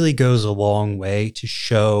 really goes a long way to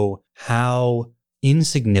show how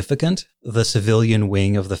insignificant the civilian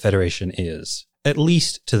wing of the Federation is, at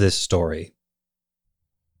least to this story.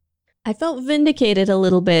 I felt vindicated a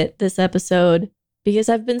little bit this episode because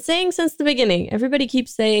I've been saying since the beginning, everybody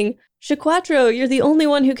keeps saying, Quattro, you're the only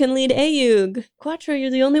one who can lead Ayug. Quattro, you're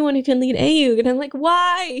the only one who can lead Ayug. And I'm like,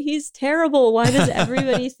 why? He's terrible. Why does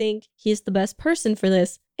everybody think he's the best person for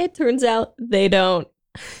this? It turns out they don't.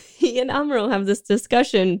 He and Amuro have this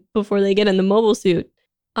discussion before they get in the mobile suit.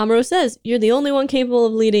 Amuro says, you're the only one capable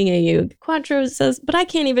of leading Ayug. Quattro says, but I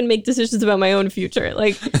can't even make decisions about my own future.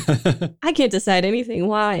 Like, I can't decide anything.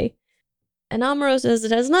 Why? And Amuro says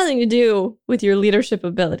it has nothing to do with your leadership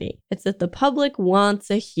ability. It's that the public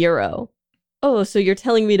wants a hero. Oh, so you're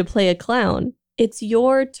telling me to play a clown? It's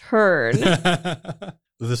your turn. The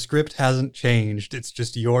script hasn't changed. It's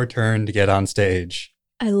just your turn to get on stage.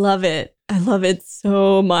 I love it. I love it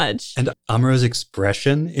so much. And Amuro's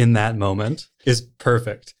expression in that moment is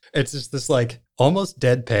perfect. It's just this almost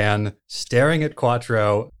deadpan staring at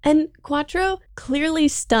Quattro. And Quattro clearly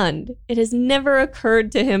stunned. It has never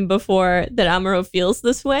occurred to him before that Amuro feels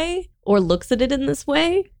this way or looks at it in this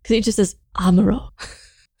way because he just says, Amuro.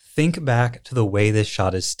 Think back to the way this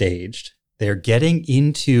shot is staged. They're getting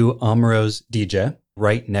into Amuro's DJ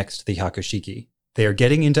right next to the Hakushiki. They're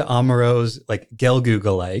getting into Amuro's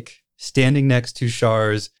Gelguga-like, standing next to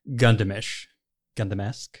Char's Gundamish.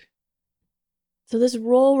 Gundam-esque. So this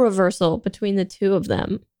role reversal between the two of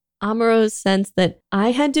them, Amuro's sense that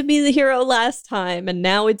I had to be the hero last time and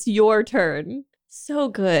now it's your turn. So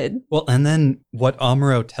good. Well, and then what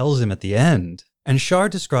Amuro tells him at the end. And Char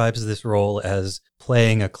describes this role as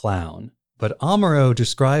playing a clown, but Amuro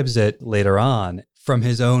describes it later on from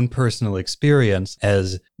his own personal experience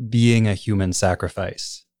as being a human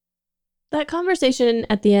sacrifice. That conversation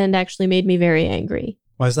at the end actually made me very angry.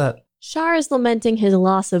 Why is that? Char is lamenting his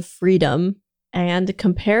loss of freedom and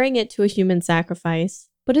comparing it to a human sacrifice.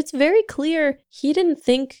 But it's very clear he didn't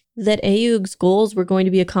think that Ayug's goals were going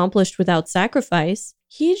to be accomplished without sacrifice.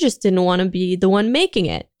 He just didn't want to be the one making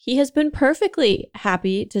it. He has been perfectly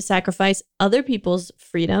happy to sacrifice other people's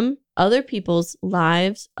freedom, other people's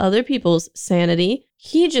lives, other people's sanity.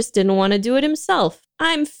 He just didn't want to do it himself.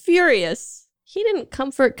 I'm furious. He didn't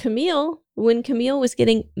comfort Camille when Camille was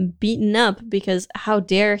getting beaten up because how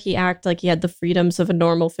dare he act like he had the freedoms of a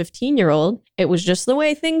normal 15-year-old. It was just the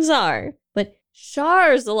way things are. But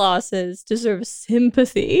Char's losses deserve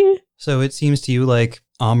sympathy. So it seems to you like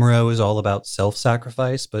Amuro is all about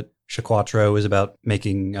self-sacrifice, but Shaquatro is about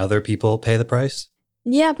making other people pay the price?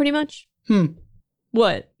 Yeah, pretty much.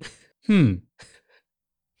 What? Moving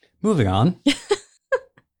on.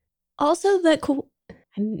 Also,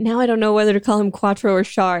 now I don't know whether to call him Quattro or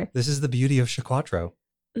Char. This is the beauty of Shaquatro.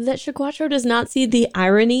 That Shaquatro does not see the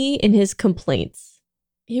irony in his complaints.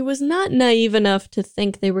 He was not naive enough to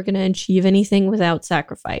think they were going to achieve anything without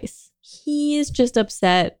sacrifice. He is just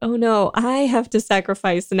upset. Oh no, I have to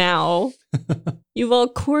sacrifice now. You've all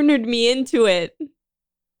cornered me into it.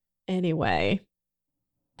 Anyway,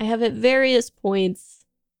 I have at various points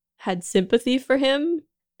had sympathy for him.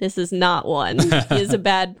 This is not one. He is a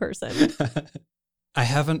bad person. I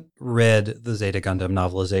haven't read the Zeta Gundam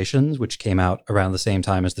novelizations, which came out around the same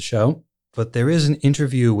time as the show, but there is an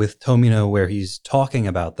interview with Tomino where he's talking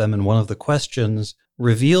about them, and one of the questions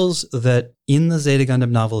reveals that in the Zeta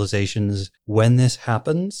Gundam novelizations, when this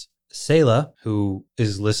happens, Sayla, who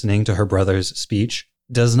is listening to her brother's speech,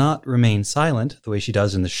 does not remain silent the way she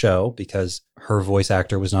does in the show because her voice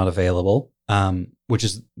actor was not available, which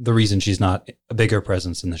is the reason she's not a bigger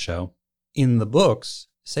presence in the show. In the books,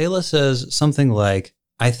 Sayla says something like,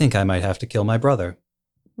 "I think I might have to kill my brother."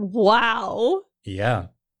 Wow. Yeah.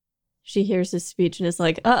 She hears his speech and is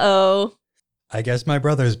like, uh-oh. I guess my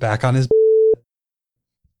brother's back on his...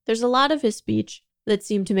 There's a lot of his speech that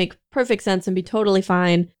seem to make perfect sense and be totally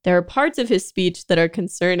fine. There are parts of his speech that are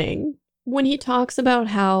concerning. When he talks about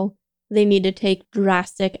how they need to take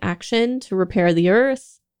drastic action to repair the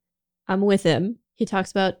Earth, I'm with him. He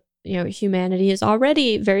talks about, humanity is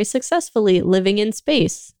already very successfully living in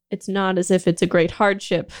space. It's not as if it's a great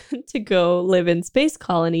hardship to go live in space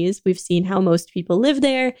colonies. We've seen how most people live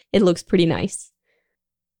there. It looks pretty nice.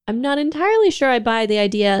 I'm not entirely sure I buy the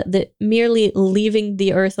idea that merely leaving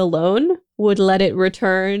the Earth alone would let it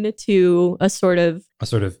return to a sort of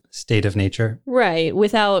state of nature. Right,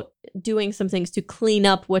 without doing some things to clean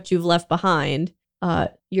up what you've left behind.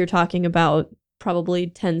 You're talking about probably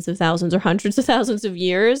tens of thousands or hundreds of thousands of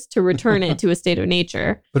years to return it to a state of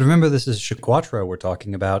nature. But remember, this is Shaquatro we're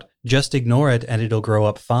talking about. Just ignore it and it'll grow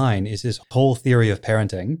up fine is his whole theory of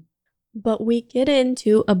parenting. But we get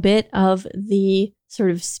into a bit of the sort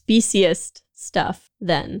of speciest stuff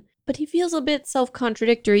then. But he feels a bit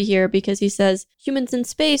self-contradictory here because he says humans in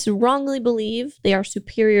space wrongly believe they are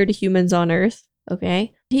superior to humans on Earth.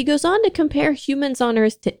 Okay. He goes on to compare humans on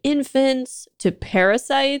Earth to infants, to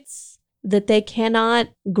parasites, that they cannot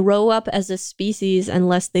grow up as a species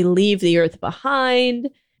unless they leave the Earth behind.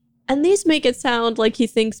 And these make it sound like he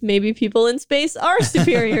thinks maybe people in space are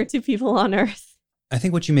superior to people on Earth. I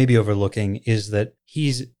think what you may be overlooking is that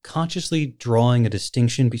he's consciously drawing a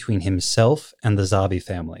distinction between himself and the Zabi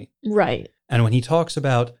family. Right. And when he talks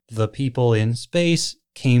about the people in space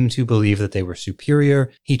came to believe that they were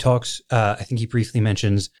superior, he talks, I think he briefly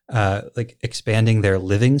mentions, expanding their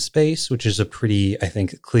living space, which is a pretty, I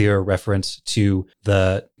think, clear reference to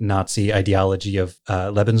the Nazi ideology of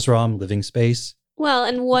Lebensraum, living space. Well,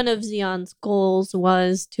 and one of Zeon's goals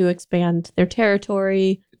was to expand their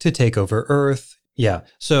territory. To take over Earth. Yeah.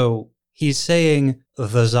 So he's saying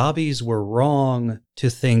the Zabis were wrong to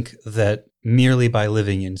think that merely by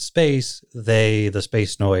living in space, the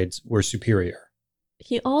Space Noids, were superior.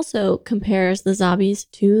 He also compares the Zabis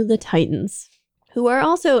to the Titans, who are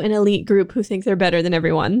also an elite group who think they're better than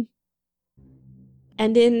everyone.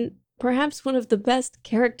 And in perhaps one of the best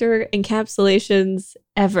character encapsulations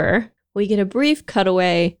ever, we get a brief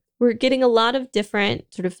cutaway. We're getting a lot of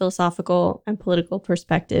different sort of philosophical and political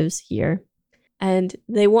perspectives here. And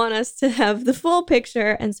they want us to have the full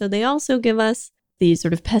picture, and so they also give us the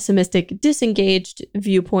sort of pessimistic, disengaged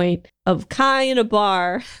viewpoint of Kai in a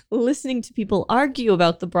bar, listening to people argue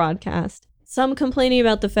about the broadcast. Some complaining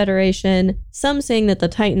about the Federation, some saying that the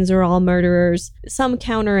Titans are all murderers, some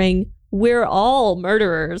countering, we're all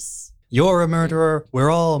murderers. You're a murderer, we're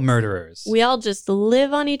all murderers. We all just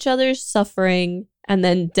live on each other's suffering and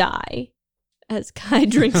then die, as Kai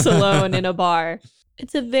drinks alone in a bar.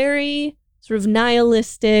 It's a very sort of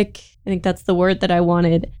nihilistic, I think that's the word that I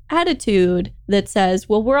wanted, attitude that says,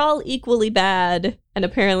 well, we're all equally bad, and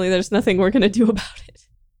apparently there's nothing we're going to do about it.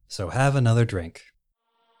 So have another drink.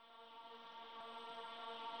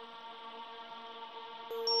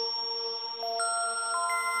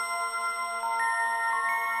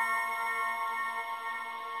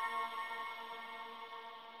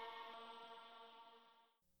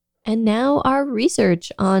 And now our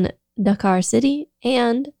research on Dakar City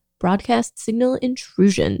and broadcast signal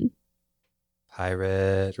intrusion.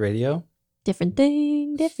 Pirate radio? Different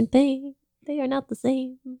thing, different thing. They are not the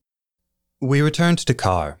same. We returned to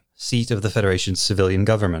Dakar, seat of the Federation's civilian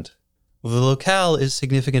government. The locale is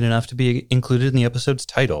significant enough to be included in the episode's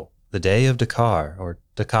title, The Day of Dakar, or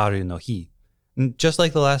Dakaru no Hi. And just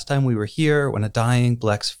like the last time we were here, when a dying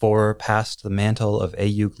Blex IV passed the mantle of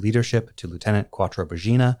AUG leadership to Lieutenant Quattro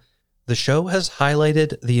Brigina, the show has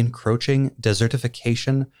highlighted the encroaching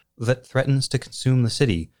desertification that threatens to consume the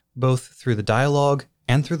city, both through the dialogue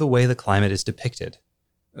and through the way the climate is depicted.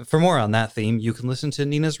 For more on that theme, you can listen to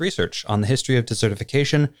Nina's research on the history of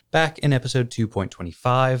desertification back in episode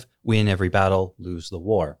 2.25, Win Every Battle, Lose the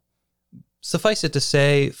War. Suffice it to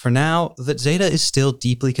say, for now, that Zeta is still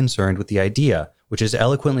deeply concerned with the idea, which is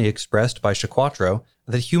eloquently expressed by Shaquatro,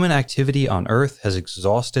 that human activity on Earth has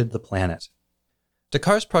exhausted the planet.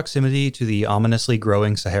 Dakar's proximity to the ominously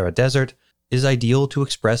growing Sahara Desert is ideal to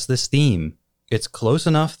express this theme. It's close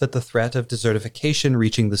enough that the threat of desertification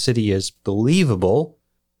reaching the city is believable,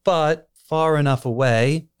 but far enough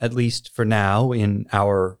away, at least for now in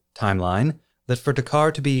our timeline, that for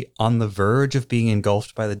Dakar to be on the verge of being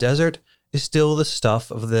engulfed by the desert is still the stuff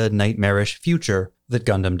of the nightmarish future that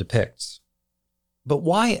Gundam depicts. But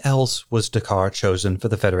why else was Dakar chosen for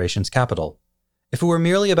the Federation's capital? If it were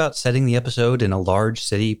merely about setting the episode in a large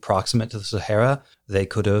city proximate to the Sahara, they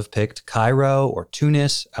could have picked Cairo or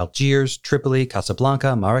Tunis, Algiers, Tripoli,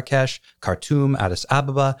 Casablanca, Marrakesh, Khartoum, Addis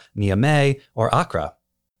Ababa, Niamey, or Accra.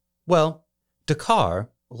 Well, Dakar,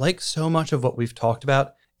 like so much of what we've talked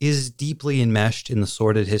about, is deeply enmeshed in the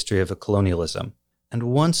sordid history of colonialism. And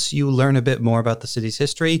once you learn a bit more about the city's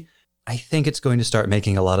history, I think it's going to start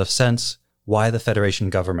making a lot of sense why the Federation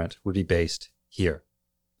government would be based here.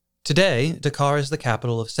 Today, Dakar is the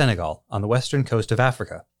capital of Senegal, on the western coast of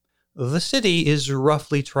Africa. The city is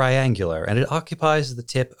roughly triangular, and it occupies the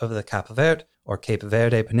tip of the Cape Verde, or Cape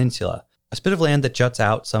Verde Peninsula, a spit of land that juts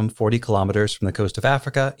out some 40 kilometers from the coast of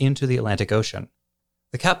Africa into the Atlantic Ocean.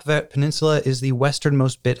 The Cape Verde Peninsula is the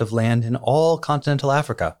westernmost bit of land in all continental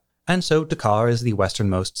Africa, and so Dakar is the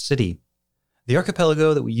westernmost city. The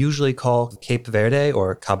archipelago that we usually call Cape Verde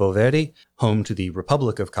or Cabo Verde, home to the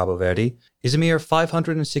Republic of Cabo Verde, is a mere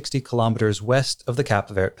 560 kilometers west of the Cape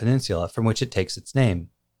Verde Peninsula from which it takes its name.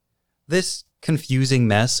 This confusing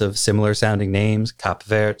mess of similar-sounding names, Cape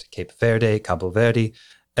Verde, Cabo Verde,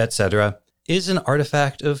 etc., is an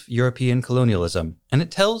artifact of European colonialism, and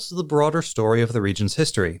it tells the broader story of the region's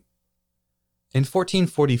history. In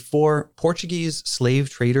 1444, Portuguese slave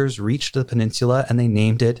traders reached the peninsula and they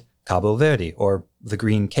named it Cabo Verde, or the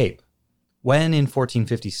Green Cape. When, in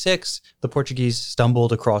 1456, the Portuguese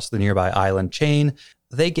stumbled across the nearby island chain,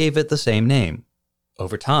 they gave it the same name.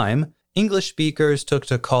 Over time, English speakers took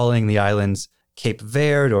to calling the islands Cape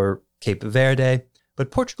Verde or Cape Verde,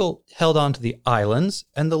 but Portugal held on to the islands,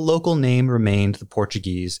 and the local name remained the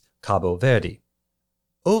Portuguese Cabo Verde.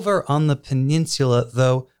 Over on the peninsula,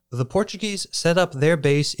 though, the Portuguese set up their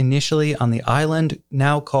base initially on the island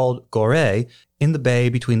now called Gorée in the bay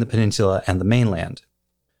between the peninsula and the mainland.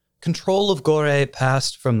 Control of Gorée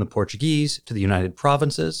passed from the Portuguese to the United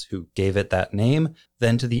Provinces, who gave it that name,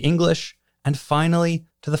 then to the English, and finally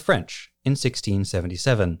to the French in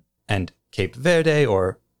 1677. And Cape Verde,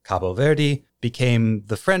 or Cabo Verde, became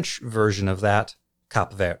the French version of that,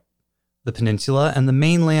 Cap Vert. The peninsula and the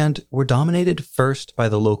mainland were dominated first by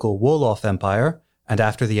the local Wolof Empire, and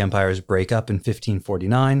after the empire's breakup in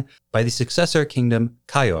 1549, by the successor kingdom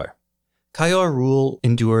Kayor. Kayor rule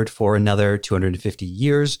endured for another 250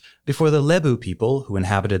 years before the Lebu people who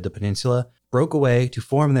inhabited the peninsula broke away to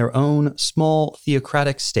form their own small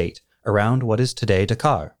theocratic state around what is today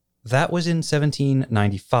Dakar. That was in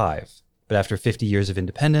 1795, but after 50 years of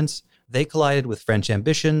independence, they collided with French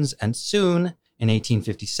ambitions, and soon, in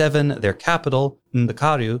 1857, their capital,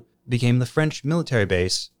 Ndakaru, became the French military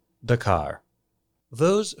base, Dakar.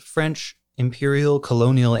 Those French imperial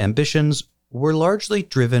colonial ambitions were largely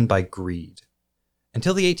driven by greed.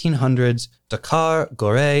 Until the 1800s, Dakar,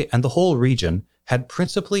 Gorée, and the whole region had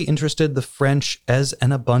principally interested the French as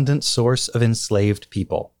an abundant source of enslaved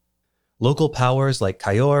people. Local powers like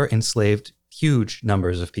Kayor enslaved huge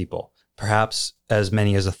numbers of people, perhaps as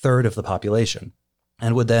many as a third of the population,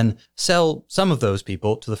 and would then sell some of those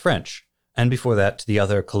people to the French, and before that to the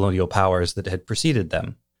other colonial powers that had preceded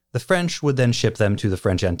them. The French would then ship them to the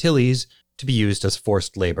French Antilles to be used as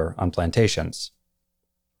forced labor on plantations.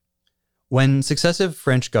 When successive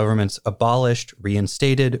French governments abolished,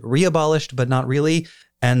 reinstated, re-abolished but not really,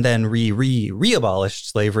 and then re-abolished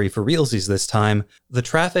slavery for realsies this time, the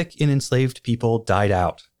traffic in enslaved people died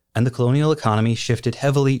out, and the colonial economy shifted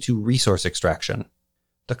heavily to resource extraction.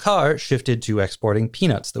 Dakar shifted to exporting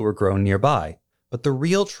peanuts that were grown nearby, but the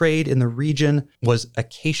real trade in the region was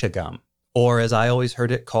acacia gum, or as I always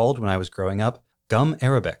heard it called when I was growing up, gum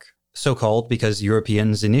arabic, so called because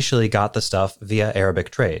Europeans initially got the stuff via Arabic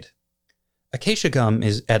trade. Acacia gum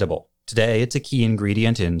is edible. Today, it's a key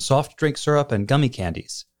ingredient in soft drink syrup and gummy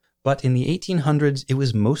candies. But in the 1800s, it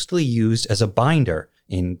was mostly used as a binder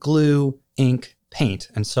in glue, ink, paint,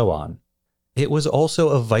 and so on. It was also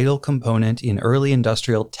a vital component in early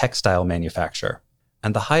industrial textile manufacture.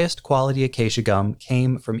 And the highest quality acacia gum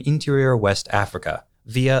came from interior West Africa,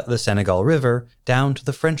 via the Senegal River down to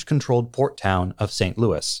the French-controlled port town of St.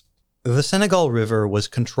 Louis. The Senegal River was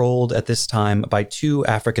controlled at this time by two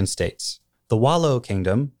African states, the Wallo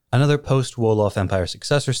Kingdom, another post-Wolof Empire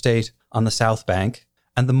successor state, on the south bank,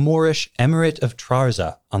 and the Moorish Emirate of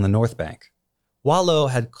Trarza on the north bank. Wallo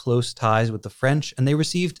had close ties with the French, and they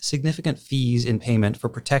received significant fees in payment for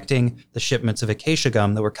protecting the shipments of acacia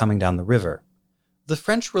gum that were coming down the river. The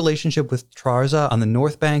French relationship with Trarza on the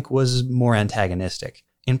north bank was more antagonistic,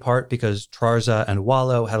 in part because Trarza and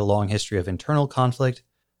Wallo had a long history of internal conflict,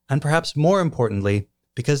 and perhaps more importantly,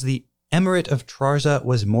 because the Emirate of Trarza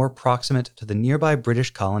was more proximate to the nearby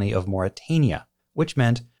British colony of Mauritania, which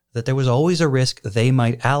meant that there was always a risk they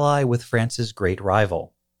might ally with France's great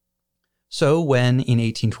rival. So when, in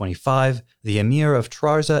 1825, the Emir of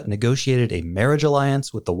Trarza negotiated a marriage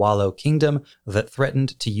alliance with the Wallo Kingdom that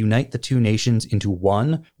threatened to unite the two nations into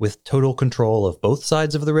one with total control of both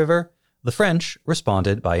sides of the river, the French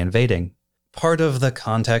responded by invading. Part of the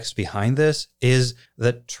context behind this is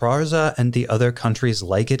that Trarza and the other countries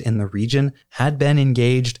like it in the region had been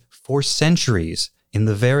engaged for centuries in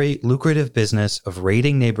the very lucrative business of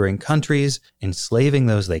raiding neighboring countries, enslaving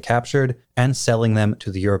those they captured, and selling them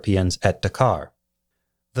to the Europeans at Dakar.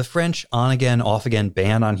 The French on-again, off-again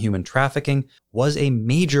ban on human trafficking was a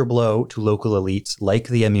major blow to local elites like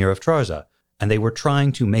the Emir of Trarza, and they were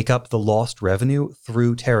trying to make up the lost revenue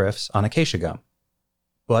through tariffs on acacia gum.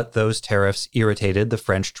 But those tariffs irritated the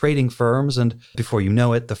French trading firms, and before you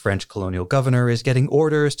know it, the French colonial governor is getting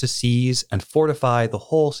orders to seize and fortify the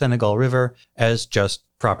whole Senegal River as just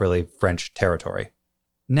properly French territory.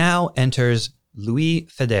 Now enters Louis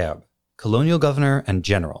Faidherbe, colonial governor and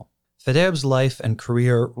general. Faidherbe's life and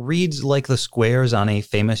career reads like the squares on a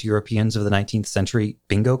famous Europeans of the 19th century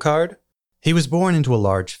bingo card. He was born into a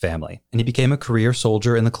large family, and he became a career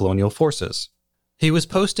soldier in the colonial forces. He was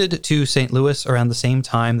posted to St. Louis around the same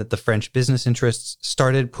time that the French business interests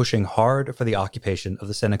started pushing hard for the occupation of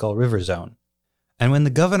the Senegal River zone. And when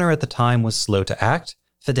the governor at the time was slow to act,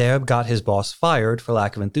 Faidherbe got his boss fired for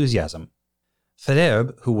lack of enthusiasm.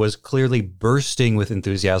 Faidherbe, who was clearly bursting with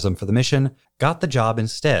enthusiasm for the mission, got the job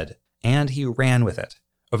instead, and he ran with it.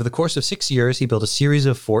 Over the course of 6 years, he built a series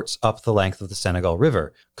of forts up the length of the Senegal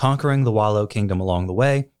River, conquering the Wallo Kingdom along the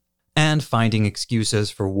way, and finding excuses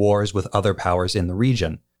for wars with other powers in the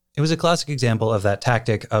region. It was a classic example of that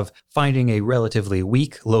tactic of finding a relatively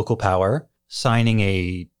weak local power, signing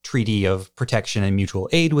a treaty of protection and mutual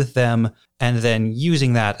aid with them, and then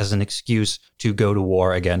using that as an excuse to go to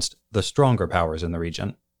war against the stronger powers in the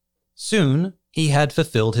region. Soon, he had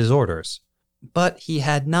fulfilled his orders, but he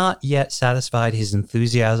had not yet satisfied his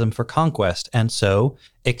enthusiasm for conquest, and so,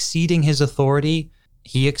 exceeding his authority,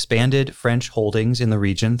 he expanded French holdings in the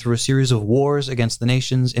region through a series of wars against the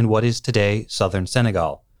nations in what is today southern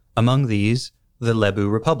Senegal. Among these, the Lebu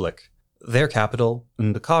Republic, their capital,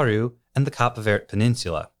 Ndakaaru, and the Cap Vert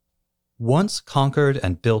Peninsula. Once conquered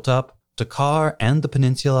and built up, Dakar and the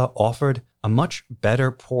peninsula offered a much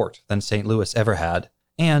better port than St. Louis ever had,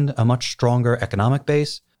 and a much stronger economic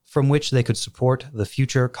base from which they could support the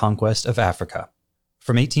future conquest of Africa.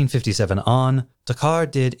 From 1857 on, Dakar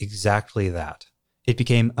did exactly that. It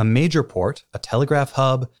became a major port, a telegraph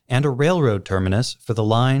hub, and a railroad terminus for the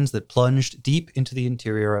lines that plunged deep into the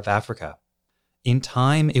interior of Africa. In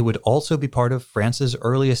time, it would also be part of France's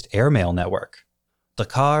earliest airmail network.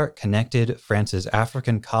 Dakar connected France's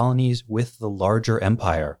African colonies with the larger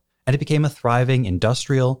empire, and it became a thriving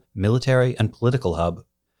industrial, military, and political hub.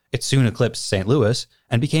 It soon eclipsed St. Louis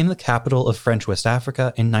and became the capital of French West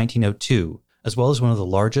Africa in 1902, as well as one of the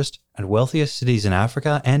largest and wealthiest cities in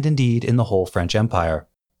Africa and indeed in the whole French Empire.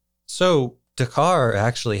 So, Dakar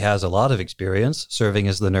actually has a lot of experience serving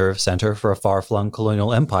as the nerve center for a far-flung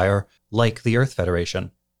colonial empire like the Earth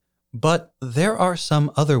Federation. But there are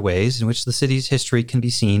some other ways in which the city's history can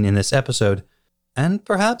be seen in this episode, and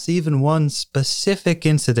perhaps even one specific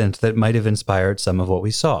incident that might have inspired some of what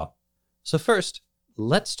we saw. So first,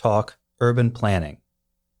 let's talk urban planning.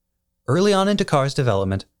 Early on in Dakar's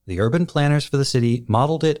development, the urban planners for the city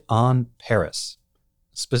modeled it on Paris.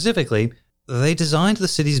 Specifically, they designed the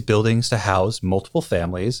city's buildings to house multiple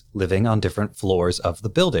families living on different floors of the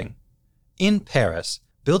building. In Paris,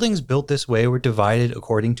 buildings built this way were divided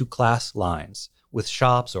according to class lines, with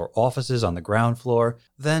shops or offices on the ground floor,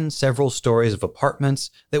 then several stories of apartments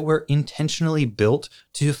that were intentionally built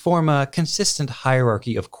to form a consistent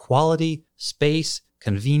hierarchy of quality, space,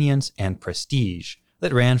 convenience, and prestige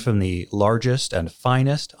that ran from the largest and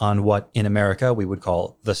finest on what in America we would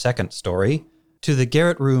call the second story, to the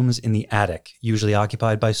garret rooms in the attic, usually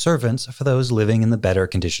occupied by servants for those living in the better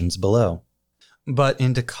conditions below. But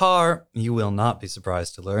in Dakar, you will not be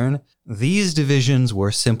surprised to learn, these divisions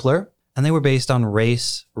were simpler, and they were based on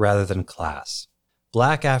race rather than class.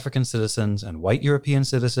 Black African citizens and white European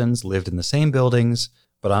citizens lived in the same buildings,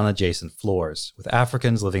 but on adjacent floors, with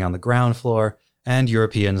Africans living on the ground floor and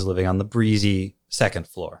Europeans living on the breezy second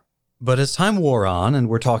floor. But as time wore on, and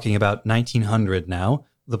we're talking about 1900 now,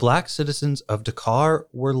 the black citizens of Dakar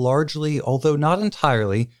were largely, although not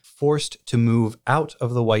entirely, forced to move out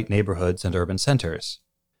of the white neighborhoods and urban centers.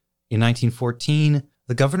 In 1914,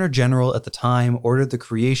 the Governor General at the time ordered the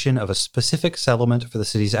creation of a specific settlement for the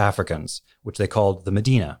city's Africans, which they called the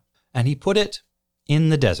Medina, and he put it in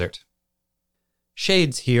the desert.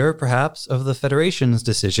 Shades here, perhaps, of the Federation's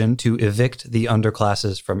decision to evict the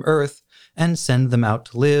underclasses from Earth and send them out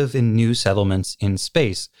to live in new settlements in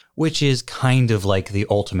space, which is kind of like the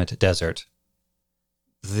ultimate desert.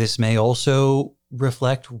 This may also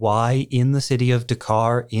reflect why in the city of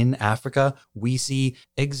Dakar in Africa, we see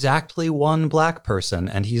exactly one black person,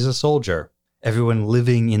 and he's a soldier. Everyone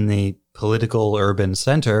living in the political urban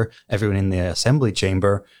center, everyone in the assembly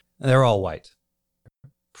chamber, they're all white.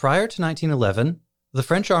 Prior to 1911, the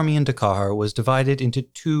French army in Dakar was divided into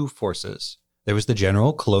two forces. There was the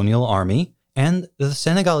General Colonial Army and the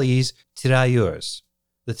Senegalese tirailleurs.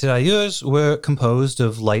 The tirailleurs were composed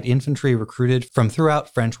of light infantry recruited from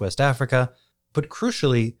throughout French West Africa, but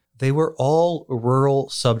crucially, they were all rural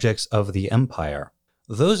subjects of the empire.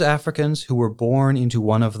 Those Africans who were born into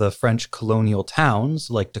one of the French colonial towns,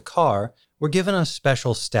 like Dakar, were given a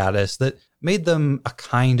special status that made them a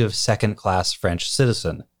kind of second-class French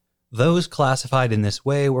citizen. Those classified in this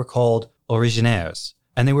way were called originaires,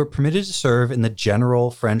 and they were permitted to serve in the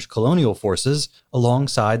general French colonial forces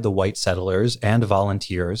alongside the white settlers and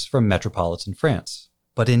volunteers from metropolitan France.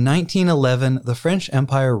 But in 1911, the French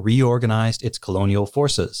Empire reorganized its colonial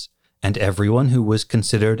forces, and everyone who was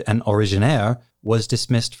considered an originaire was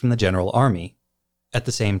dismissed from the general army. At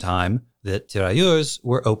the same time, the tirailleurs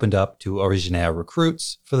were opened up to originaire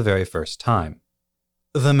recruits for the very first time.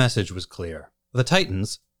 The message was clear.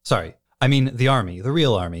 The army, the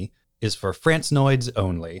real army, is for Francenoids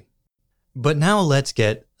only. But now let's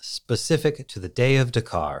get specific to the day of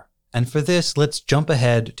Dakar. And for this, let's jump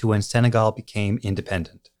ahead to when Senegal became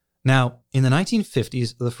independent. Now, in the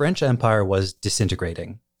 1950s, the French Empire was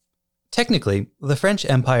disintegrating. Technically, the French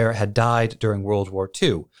Empire had died during World War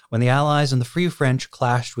II, when the Allies and the Free French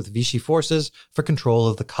clashed with Vichy forces for control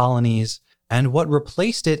of the colonies, and what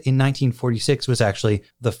replaced it in 1946 was actually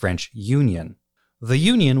the French Union. The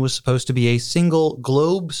Union was supposed to be a single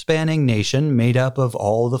globe-spanning nation made up of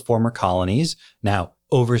all the former colonies, now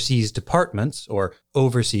overseas departments, or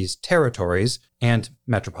overseas territories, and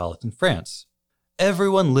metropolitan France.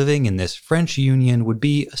 Everyone living in this French Union would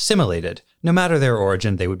be assimilated. No matter their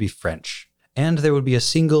origin, they would be French. And there would be a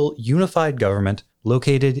single unified government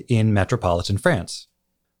located in metropolitan France.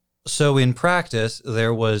 So in practice,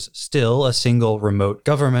 there was still a single remote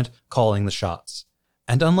government calling the shots.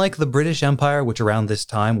 And unlike the British Empire, which around this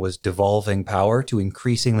time was devolving power to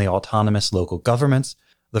increasingly autonomous local governments,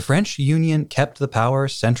 the French Union kept the power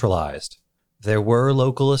centralized. There were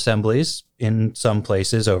local assemblies in some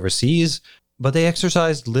places overseas, but they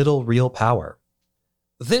exercised little real power.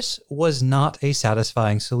 This was not a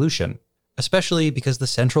satisfying solution, especially because the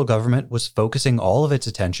central government was focusing all of its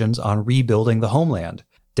attentions on rebuilding the homeland,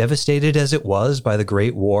 devastated as it was by the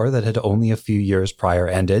Great War that had only a few years prior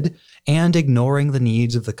ended, and ignoring the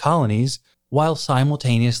needs of the colonies, while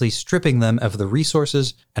simultaneously stripping them of the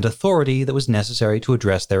resources and authority that was necessary to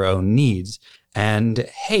address their own needs. And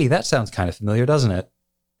hey, that sounds kind of familiar, doesn't it?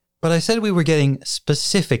 But I said we were getting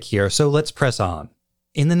specific here, so let's press on.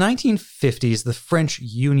 In the 1950s, the French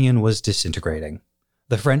Union was disintegrating.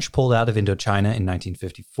 The French pulled out of Indochina in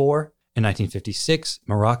 1954. In 1956,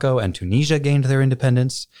 Morocco and Tunisia gained their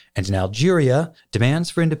independence, and in Algeria, demands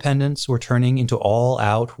for independence were turning into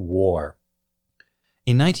all-out war.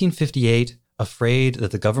 In 1958, afraid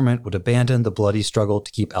that the government would abandon the bloody struggle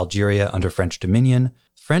to keep Algeria under French dominion,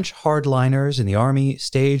 French hardliners in the army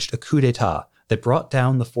staged a coup d'etat that brought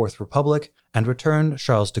down the Fourth Republic and returned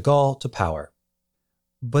Charles de Gaulle to power.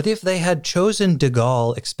 But if they had chosen de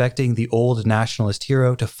Gaulle expecting the old nationalist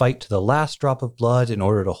hero to fight to the last drop of blood in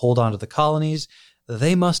order to hold on to the colonies,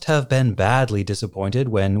 they must have been badly disappointed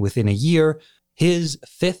when, within a year, His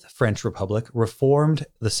Fifth French Republic reformed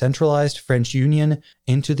the centralized French Union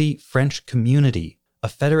into the French Community, a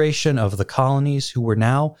federation of the colonies who were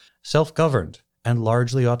now self-governed and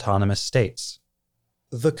largely autonomous states.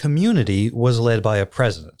 The Community was led by a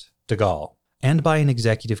president, de Gaulle, and by an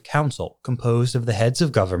executive council composed of the heads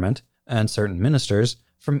of government and certain ministers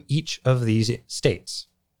from each of these states.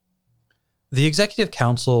 The executive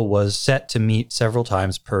council was set to meet several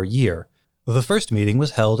times per year. The first meeting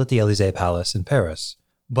was held at the Élysée Palace in Paris,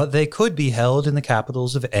 but they could be held in the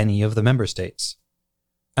capitals of any of the member states.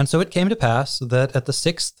 And so it came to pass that at the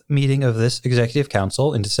sixth meeting of this executive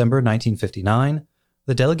council in December 1959,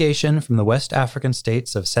 the delegation from the West African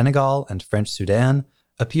states of Senegal and French Sudan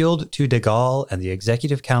appealed to de Gaulle and the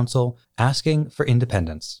executive council asking for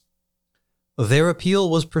independence. Their appeal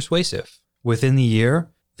was persuasive. Within the year,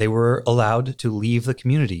 they were allowed to leave the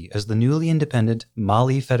community as the newly independent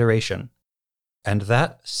Mali Federation. And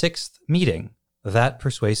that sixth meeting, that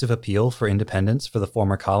persuasive appeal for independence for the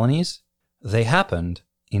former colonies, they happened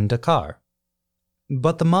in Dakar.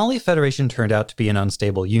 But the Mali Federation turned out to be an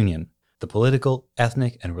unstable union. The political,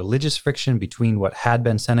 ethnic, and religious friction between what had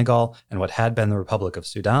been Senegal and what had been the Republic of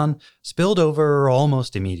Sudan spilled over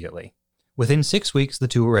almost immediately. Within 6 weeks, the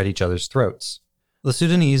two were at each other's throats. The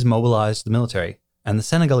Sudanese mobilized the military, and the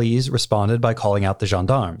Senegalese responded by calling out the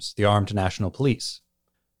gendarmes, the armed national police.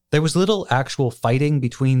 There was little actual fighting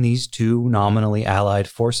between these two nominally allied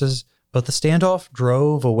forces, but the standoff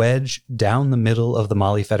drove a wedge down the middle of the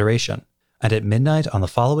Mali Federation, and at midnight on the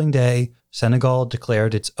following day, Senegal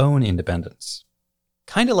declared its own independence.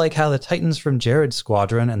 Kinda like how the Titans from Jared's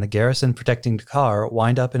squadron and the garrison protecting Dakar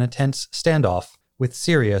wind up in a tense standoff with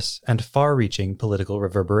serious and far-reaching political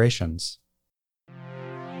reverberations.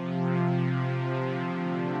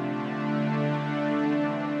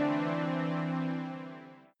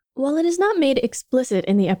 While it is not made explicit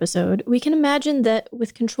in the episode, we can imagine that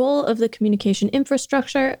with control of the communication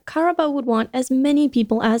infrastructure, Karaba would want as many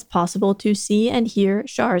people as possible to see and hear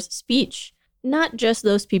Char's speech, not just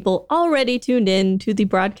those people already tuned in to the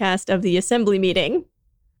broadcast of the assembly meeting.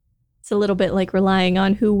 It's a little bit like relying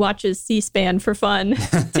on who watches C-SPAN for fun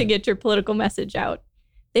to get your political message out.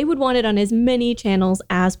 They would want it on as many channels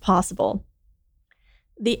as possible.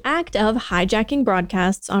 The act of hijacking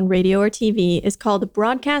broadcasts on radio or TV is called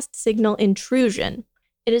broadcast signal intrusion.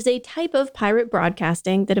 It is a type of pirate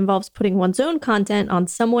broadcasting that involves putting one's own content on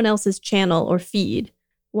someone else's channel or feed,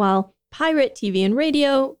 while pirate TV and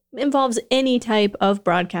radio involves any type of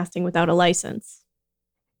broadcasting without a license.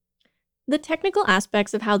 The technical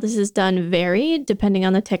aspects of how this is done vary depending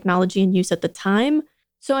on the technology in use at the time,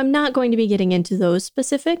 so I'm not going to be getting into those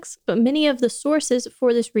specifics, but many of the sources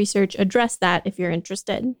for this research address that if you're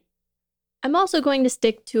interested. I'm also going to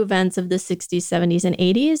stick to events of the 60s, 70s, and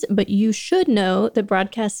 80s, but you should know that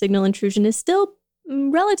broadcast signal intrusion is still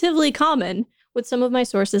relatively common, with some of my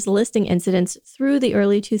sources listing incidents through the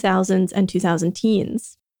early 2000s and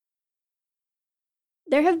 2010s.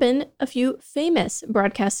 There have been a few famous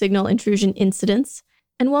broadcast signal intrusion incidents,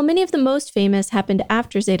 and while many of the most famous happened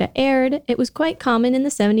after Zeta aired, it was quite common in the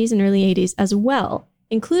 70s and early 80s as well,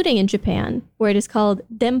 including in Japan, where it is called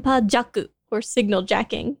denpa jaku, or signal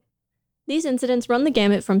jacking. These incidents run the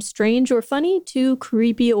gamut from strange or funny to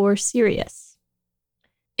creepy or serious.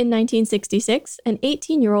 In 1966, an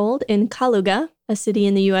 18-year-old in Kaluga, a city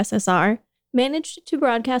in the USSR, managed to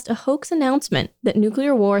broadcast a hoax announcement that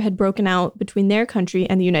nuclear war had broken out between their country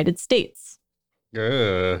and the United States.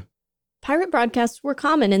 Pirate broadcasts were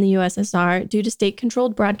common in the USSR due to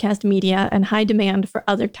state-controlled broadcast media and high demand for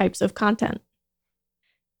other types of content.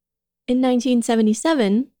 In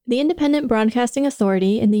 1977, the Independent Broadcasting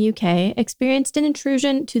Authority in the UK experienced an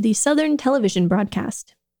intrusion to the Southern television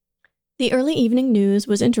broadcast. The early evening news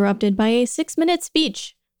was interrupted by a 6-minute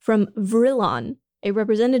speech from Vrillon, a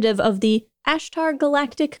representative of the Ashtar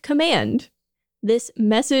Galactic Command. This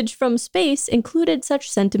message from space included such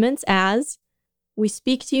sentiments as, "We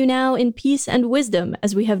speak to you now in peace and wisdom,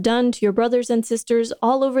 as we have done to your brothers and sisters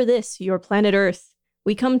all over this, your planet Earth.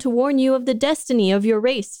 We come to warn you of the destiny of your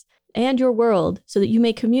race and your world, so that you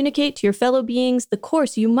may communicate to your fellow beings the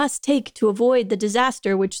course you must take to avoid the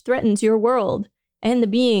disaster which threatens your world and the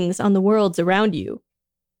beings on the worlds around you.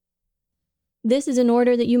 This is in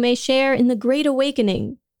order that you may share in the Great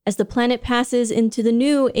Awakening as the planet passes into the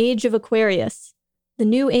new Age of Aquarius. The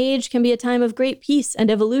new age can be a time of great peace and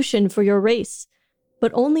evolution for your race,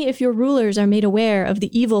 but only if your rulers are made aware of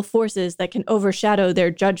the evil forces that can overshadow their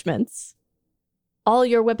judgments. All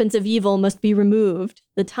your weapons of evil must be removed.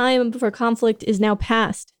 The time for conflict is now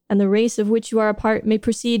past, and the race of which you are a part may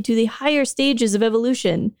proceed to the higher stages of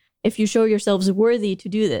evolution if you show yourselves worthy to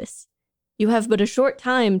do this. You have but a short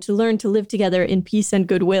time to learn to live together in peace and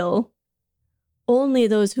goodwill. Only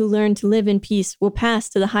those who learn to live in peace will pass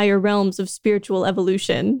to the higher realms of spiritual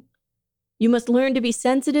evolution. You must learn to be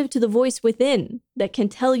sensitive to the voice within that can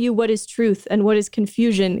tell you what is truth and what is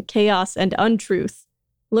confusion, chaos, and untruth.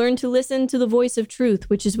 Learn to listen to the voice of truth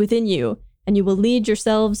which is within you, and you will lead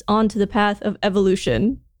yourselves onto the path of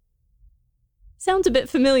evolution. Sounds a bit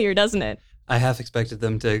familiar, doesn't it? I half expected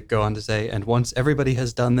them to go on to say, and once everybody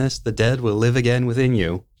has done this, the dead will live again within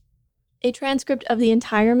you. A transcript of the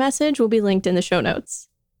entire message will be linked in the show notes.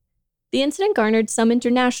 The incident garnered some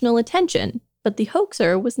international attention, but the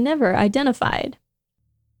hoaxer was never identified.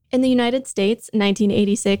 In the United States,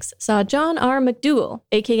 1986 saw John R. McDougal,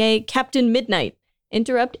 aka Captain Midnight,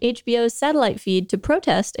 interrupt HBO's satellite feed to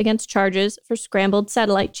protest against charges for scrambled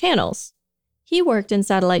satellite channels. He worked in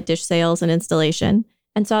satellite dish sales and installation,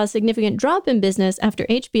 and saw a significant drop in business after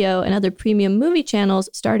HBO and other premium movie channels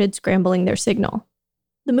started scrambling their signal.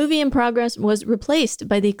 The movie in progress was replaced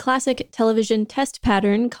by the classic television test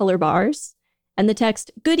pattern color bars, and the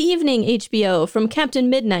text, "Good evening, HBO, from Captain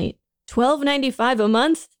Midnight. $12.95 a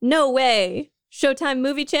month? No way! Showtime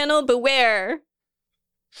Movie Channel, beware!"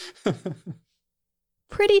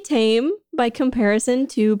 Pretty tame by comparison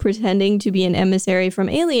to pretending to be an emissary from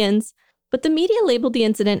aliens, but the media labeled the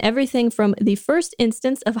incident everything from the first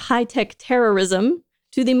instance of high-tech terrorism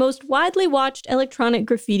to the most widely watched electronic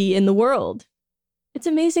graffiti in the world. It's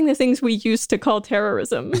amazing the things we used to call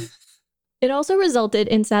terrorism. It also resulted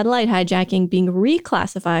in satellite hijacking being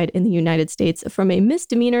reclassified in the United States from a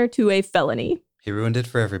misdemeanor to a felony. He ruined it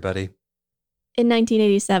for everybody. In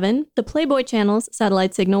 1987, the Playboy Channel's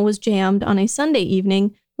satellite signal was jammed on a Sunday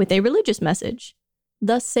evening with a religious message.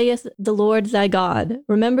 "Thus saith the Lord thy God,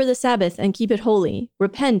 remember the Sabbath and keep it holy.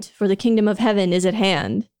 Repent, for the kingdom of heaven is at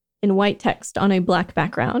hand," in white text on a black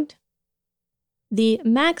background. The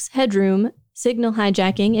Max Headroom signal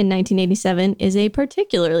hijacking in 1987 is a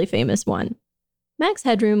particularly famous one. Max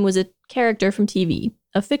Headroom was a character from TV,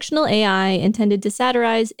 a fictional AI intended to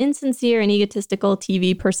satirize insincere and egotistical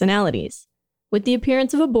TV personalities. With the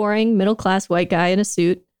appearance of a boring, middle-class white guy in a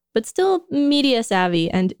suit, but still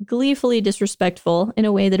media-savvy and gleefully disrespectful in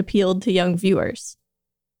a way that appealed to young viewers.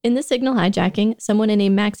 In the signal hijacking, someone in a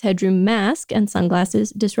Max Headroom mask and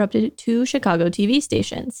sunglasses disrupted 2 Chicago TV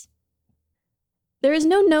stations. There is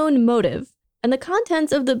no known motive, and the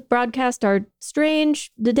contents of the broadcast are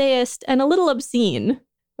strange, dadaist, and a little obscene.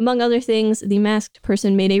 Among other things, the masked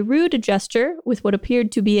person made a rude gesture with what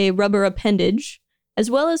appeared to be a rubber appendage,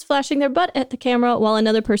 as well as flashing their butt at the camera while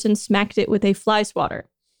another person smacked it with a fly swatter.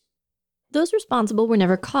 Those responsible were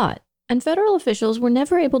never caught, and federal officials were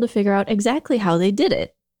never able to figure out exactly how they did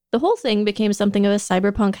it. The whole thing became something of a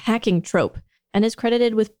cyberpunk hacking trope, and is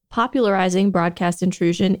credited with popularizing broadcast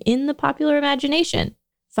intrusion in the popular imagination,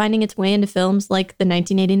 finding its way into films like the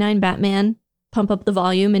 1989 Batman, Pump Up the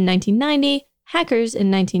Volume in 1990, Hackers in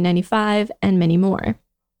 1995, and many more.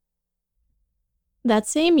 That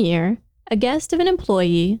same year, a guest of an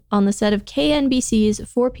employee on the set of KNBC's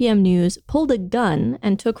 4 p.m. news pulled a gun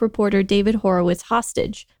and took reporter David Horowitz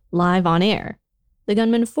hostage, live on air. The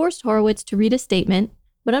gunman forced Horowitz to read a statement,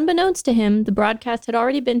 but unbeknownst to him, the broadcast had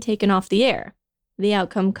already been taken off the air. The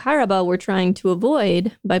outcome Karaba were trying to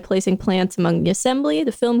avoid by placing plants among the assembly,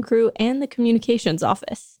 the film crew, and the communications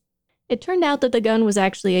office. It turned out that the gun was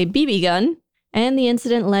actually a BB gun, and the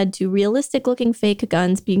incident led to realistic-looking fake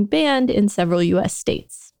guns being banned in several U.S.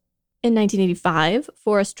 states. In 1985,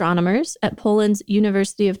 4 astronomers at Poland's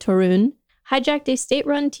University of Torun hijacked a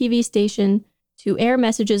state-run TV station to air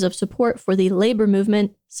messages of support for the labor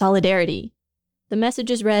movement Solidarity. The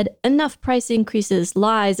messages read, "Enough price increases,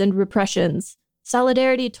 lies, and repressions.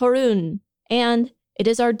 Solidarity Torun," and "It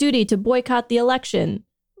is our duty to boycott the election,"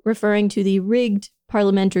 referring to the rigged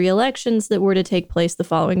parliamentary elections that were to take place the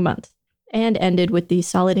following month, and ended with the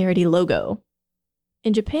Solidarity logo.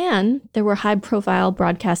 In Japan, there were high-profile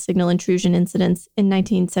broadcast signal intrusion incidents in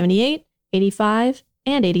 1978, 85,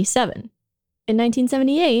 and 87. In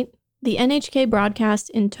 1978, the NHK broadcast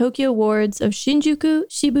in Tokyo wards of Shinjuku,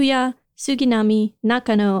 Shibuya, Suginami,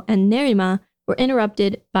 Nakano, and Nerima were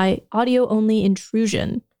interrupted by audio-only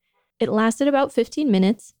intrusion. It lasted about 15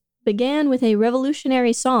 minutes, began with a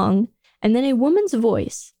revolutionary song, and then a woman's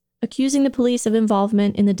voice accusing the police of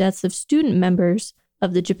involvement in the deaths of student members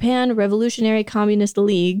of the Japan Revolutionary Communist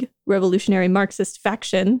League, Revolutionary Marxist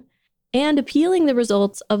faction, and appealing the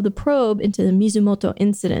results of the probe into the Mizumoto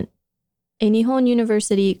incident. A Nihon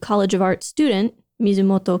University College of Art student,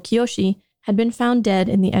 Mizumoto Kiyoshi, had been found dead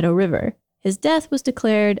in the Edo River. His death was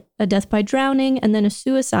declared a death by drowning and then a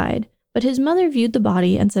suicide, but his mother viewed the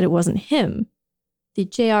body and said it wasn't him. The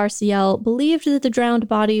JRCL believed that the drowned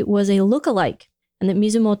body was a look-alike and that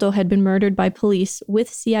Mizumoto had been murdered by police with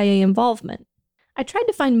CIA involvement. I tried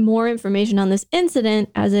to find more information on this incident,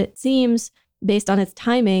 as it seems, based on its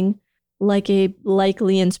timing, like a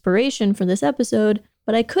likely inspiration for this episode,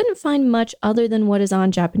 but I couldn't find much other than what is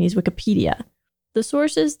on Japanese Wikipedia. The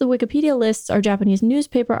sources the Wikipedia lists are Japanese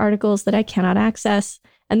newspaper articles that I cannot access,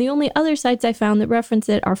 and the only other sites I found that reference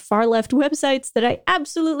it are far-left websites that I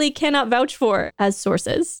absolutely cannot vouch for as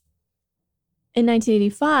sources. In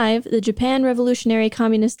 1985, the Japan Revolutionary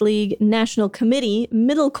Communist League National Committee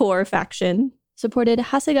Middle Corps faction supported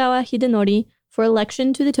Hasegawa Hidenori for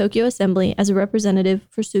election to the Tokyo Assembly as a representative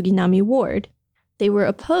for Suginami Ward. They were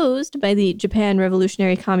opposed by the Japan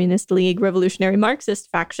Revolutionary Communist League Revolutionary Marxist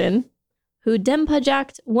faction, who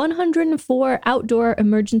denpa-jacked 104 outdoor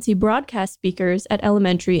emergency broadcast speakers at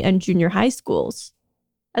elementary and junior high schools.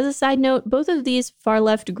 As a side note, both of these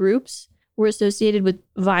far-left groups were associated with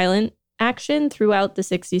violent action throughout the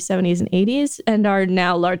 60s, 70s, and 80s, and are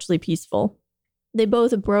now largely peaceful. They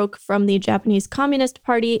both broke from the Japanese Communist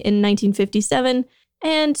Party in 1957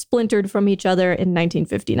 and splintered from each other in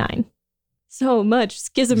 1959. So much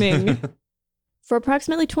schisming. For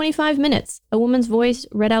approximately 25 minutes, a woman's voice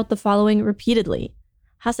read out the following repeatedly.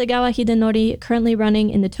 Hasegawa Hidenori, currently running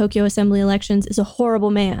in the Tokyo Assembly elections, is a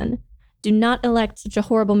horrible man. Do not elect such a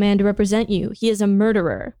horrible man to represent you. He is a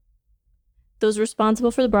murderer. Those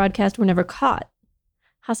responsible for the broadcast were never caught.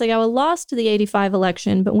 Hasegawa lost the 85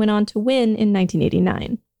 election, but went on to win in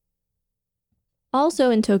 1989.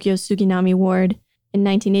 Also in Tokyo's Suginami Ward, in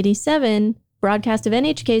 1987, broadcast of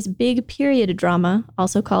NHK's big period drama,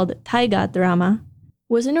 also called Taiga drama,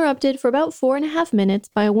 was interrupted for about 4.5 minutes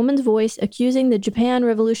by a woman's voice accusing the Japan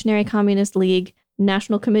Revolutionary Communist League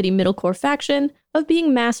National Committee Middle Corps faction of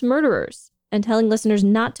being mass murderers and telling listeners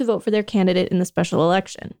not to vote for their candidate in the special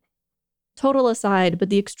election. Total aside, but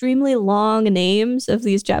the extremely long names of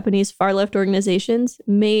these Japanese far-left organizations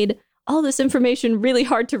made all this information really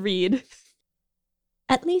hard to read.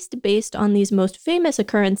 At least based on these most famous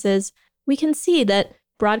occurrences, we can see that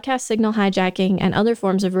broadcast signal hijacking and other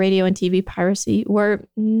forms of radio and TV piracy were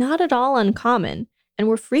not at all uncommon and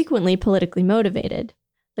were frequently politically motivated.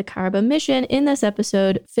 The Karaba mission in this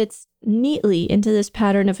episode fits neatly into this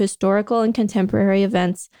pattern of historical and contemporary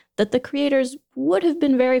events that the creators would have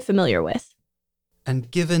been very familiar with. And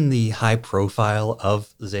given the high profile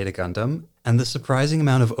of Zeta Gundam and the surprising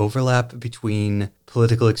amount of overlap between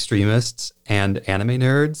political extremists and anime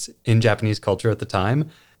nerds in Japanese culture at the time,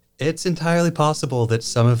 it's entirely possible that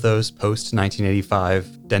some of those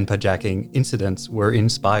post-1985 denpa-jacking incidents were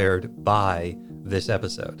inspired by this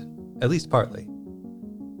episode, at least partly.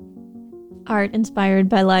 Art inspired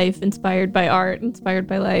by life, inspired by art, inspired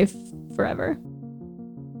by life, forever.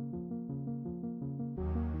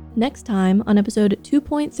 Next time on episode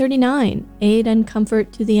 2.39, Aid and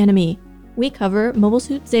Comfort to the Enemy, we cover Mobile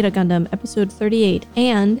Suit Zeta Gundam episode 38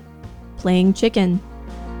 and Playing Chicken.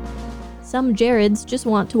 Some Jareds just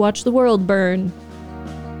want to watch the world burn.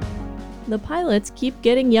 The pilots keep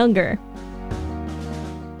getting younger.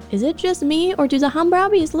 Is it just me, or do the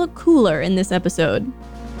Hammurabis look cooler in this episode?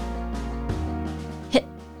 Hit,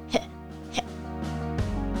 hit, hit.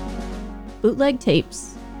 Bootleg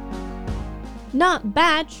tapes. Not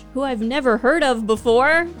Batch, who I've never heard of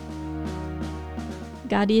before.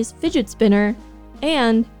 Gadi's fidget spinner.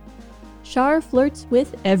 And Char flirts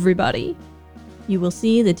with everybody. You will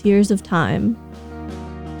see the tears of time.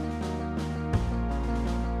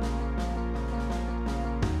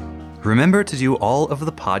 Remember to do all of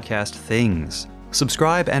the podcast things.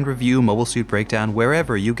 Subscribe and review Mobile Suit Breakdown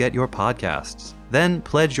wherever you get your podcasts. Then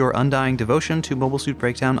pledge your undying devotion to Mobile Suit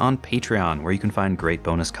Breakdown on Patreon, where you can find great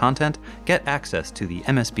bonus content, get access to the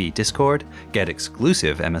MSB Discord, get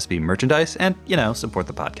exclusive MSB merchandise, and, support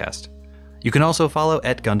the podcast. You can also follow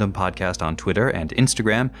 @Gundam Podcast on Twitter and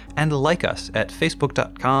Instagram, and like us at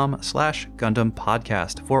facebook.com/Gundam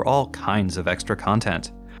Podcast for all kinds of extra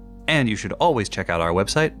content. And you should always check out our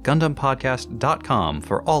website, GundamPodcast.com,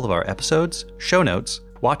 for all of our episodes, show notes,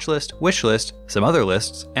 watch list, wish list, some other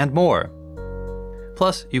lists, and more.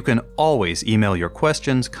 Plus, you can always email your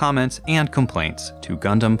questions, comments, and complaints to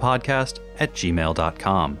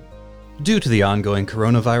GundamPodcast@gmail.com. Due to the ongoing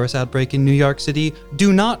coronavirus outbreak in New York City,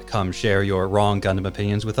 do not come share your wrong Gundam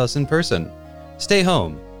opinions with us in person. Stay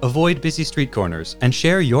home, avoid busy street corners, and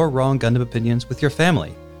share your wrong Gundam opinions with your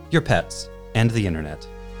family, your pets, and the internet.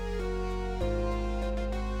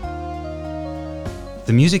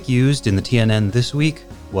 The music used in the TNN this week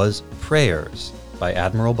was Prayers by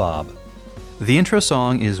Admiral Bob. The intro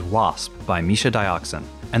song is Wasp by Misha Dioxin,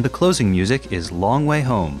 and the closing music is Long Way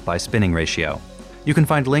Home by Spinning Ratio. You can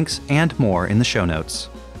find links and more in the show notes.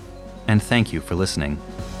 And thank you for listening.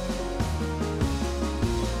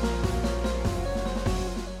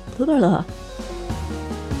 Blah, blah.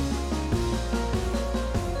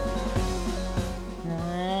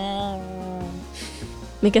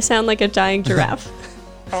 Make it sound like a dying giraffe.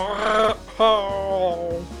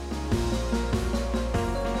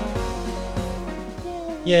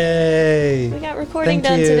 Yay! We got recording Thank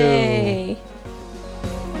done you. today.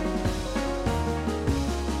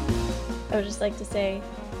 I would just like to say,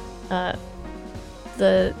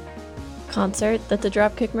 the concert that the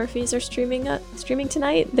Dropkick Murphys are streaming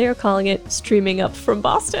tonight, they're calling it Streaming Up from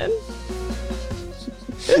Boston.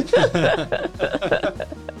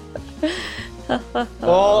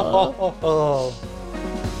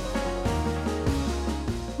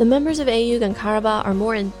 The members of Ayug and Karaba are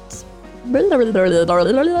more in...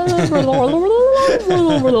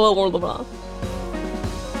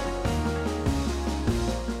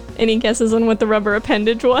 Any guesses on what the rubber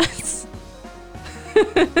appendage was?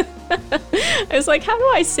 I was like, how do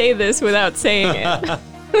I say this without saying it?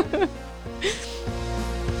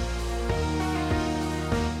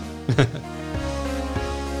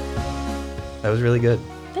 That was really good.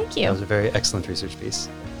 Thank That you. was a very excellent research piece.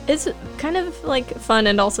 It's kind of like fun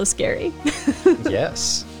and also scary.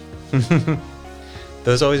 Yes.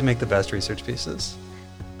 Those always make the best research pieces.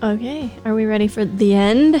 Okay, are we ready for the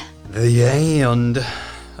end? The end.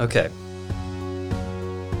 Okay.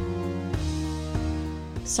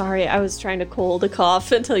 Sorry, I was trying to cold a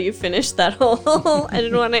cough until you finished that whole. I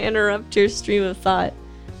didn't want to interrupt your stream of thought.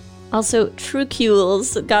 Also,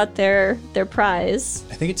 Trucules got their prize.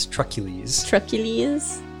 I think it's Trucules.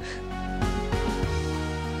 Trucules.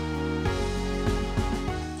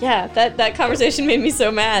 Yeah, that conversation made me so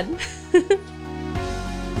mad.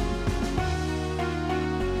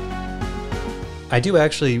 I do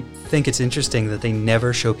actually think it's interesting that they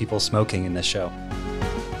never show people smoking in this show.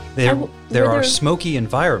 There were are there- smoky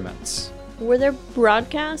environments. Were there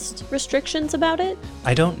broadcast restrictions about it?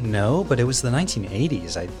 I don't know, but it was the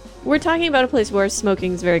 1980s. We're talking about a place where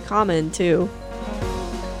smoking is very common, too.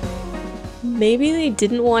 Maybe they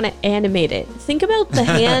didn't want to animate it. Think about the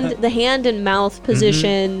hand and mouth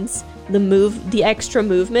positions, the extra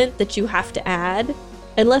movement that you have to add.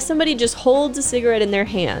 Unless somebody just holds a cigarette in their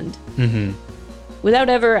hand without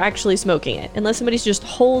ever actually smoking it. Unless somebody's just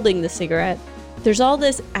holding the cigarette. There's all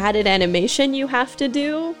this added animation you have to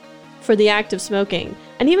do for the act of smoking.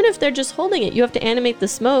 And even if they're just holding it, you have to animate the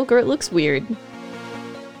smoke or it looks weird.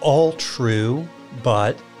 All true,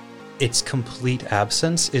 but its complete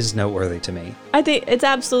absence is noteworthy to me. I think it's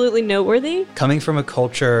absolutely noteworthy. Coming from a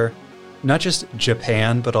culture, not just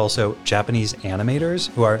Japan, but also Japanese animators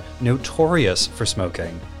who are notorious for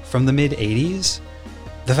smoking. From the mid-80s,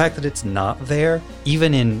 the fact that it's not there,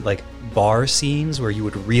 even in like bar scenes where you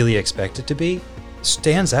would really expect it to be,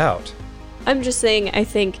 stands out. I'm just saying, I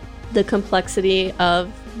think the complexity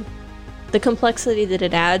that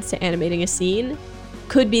it adds to animating a scene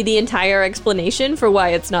could be the entire explanation for why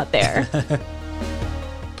it's not there.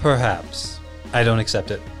 Perhaps. I don't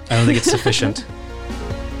accept it. I don't think it's sufficient.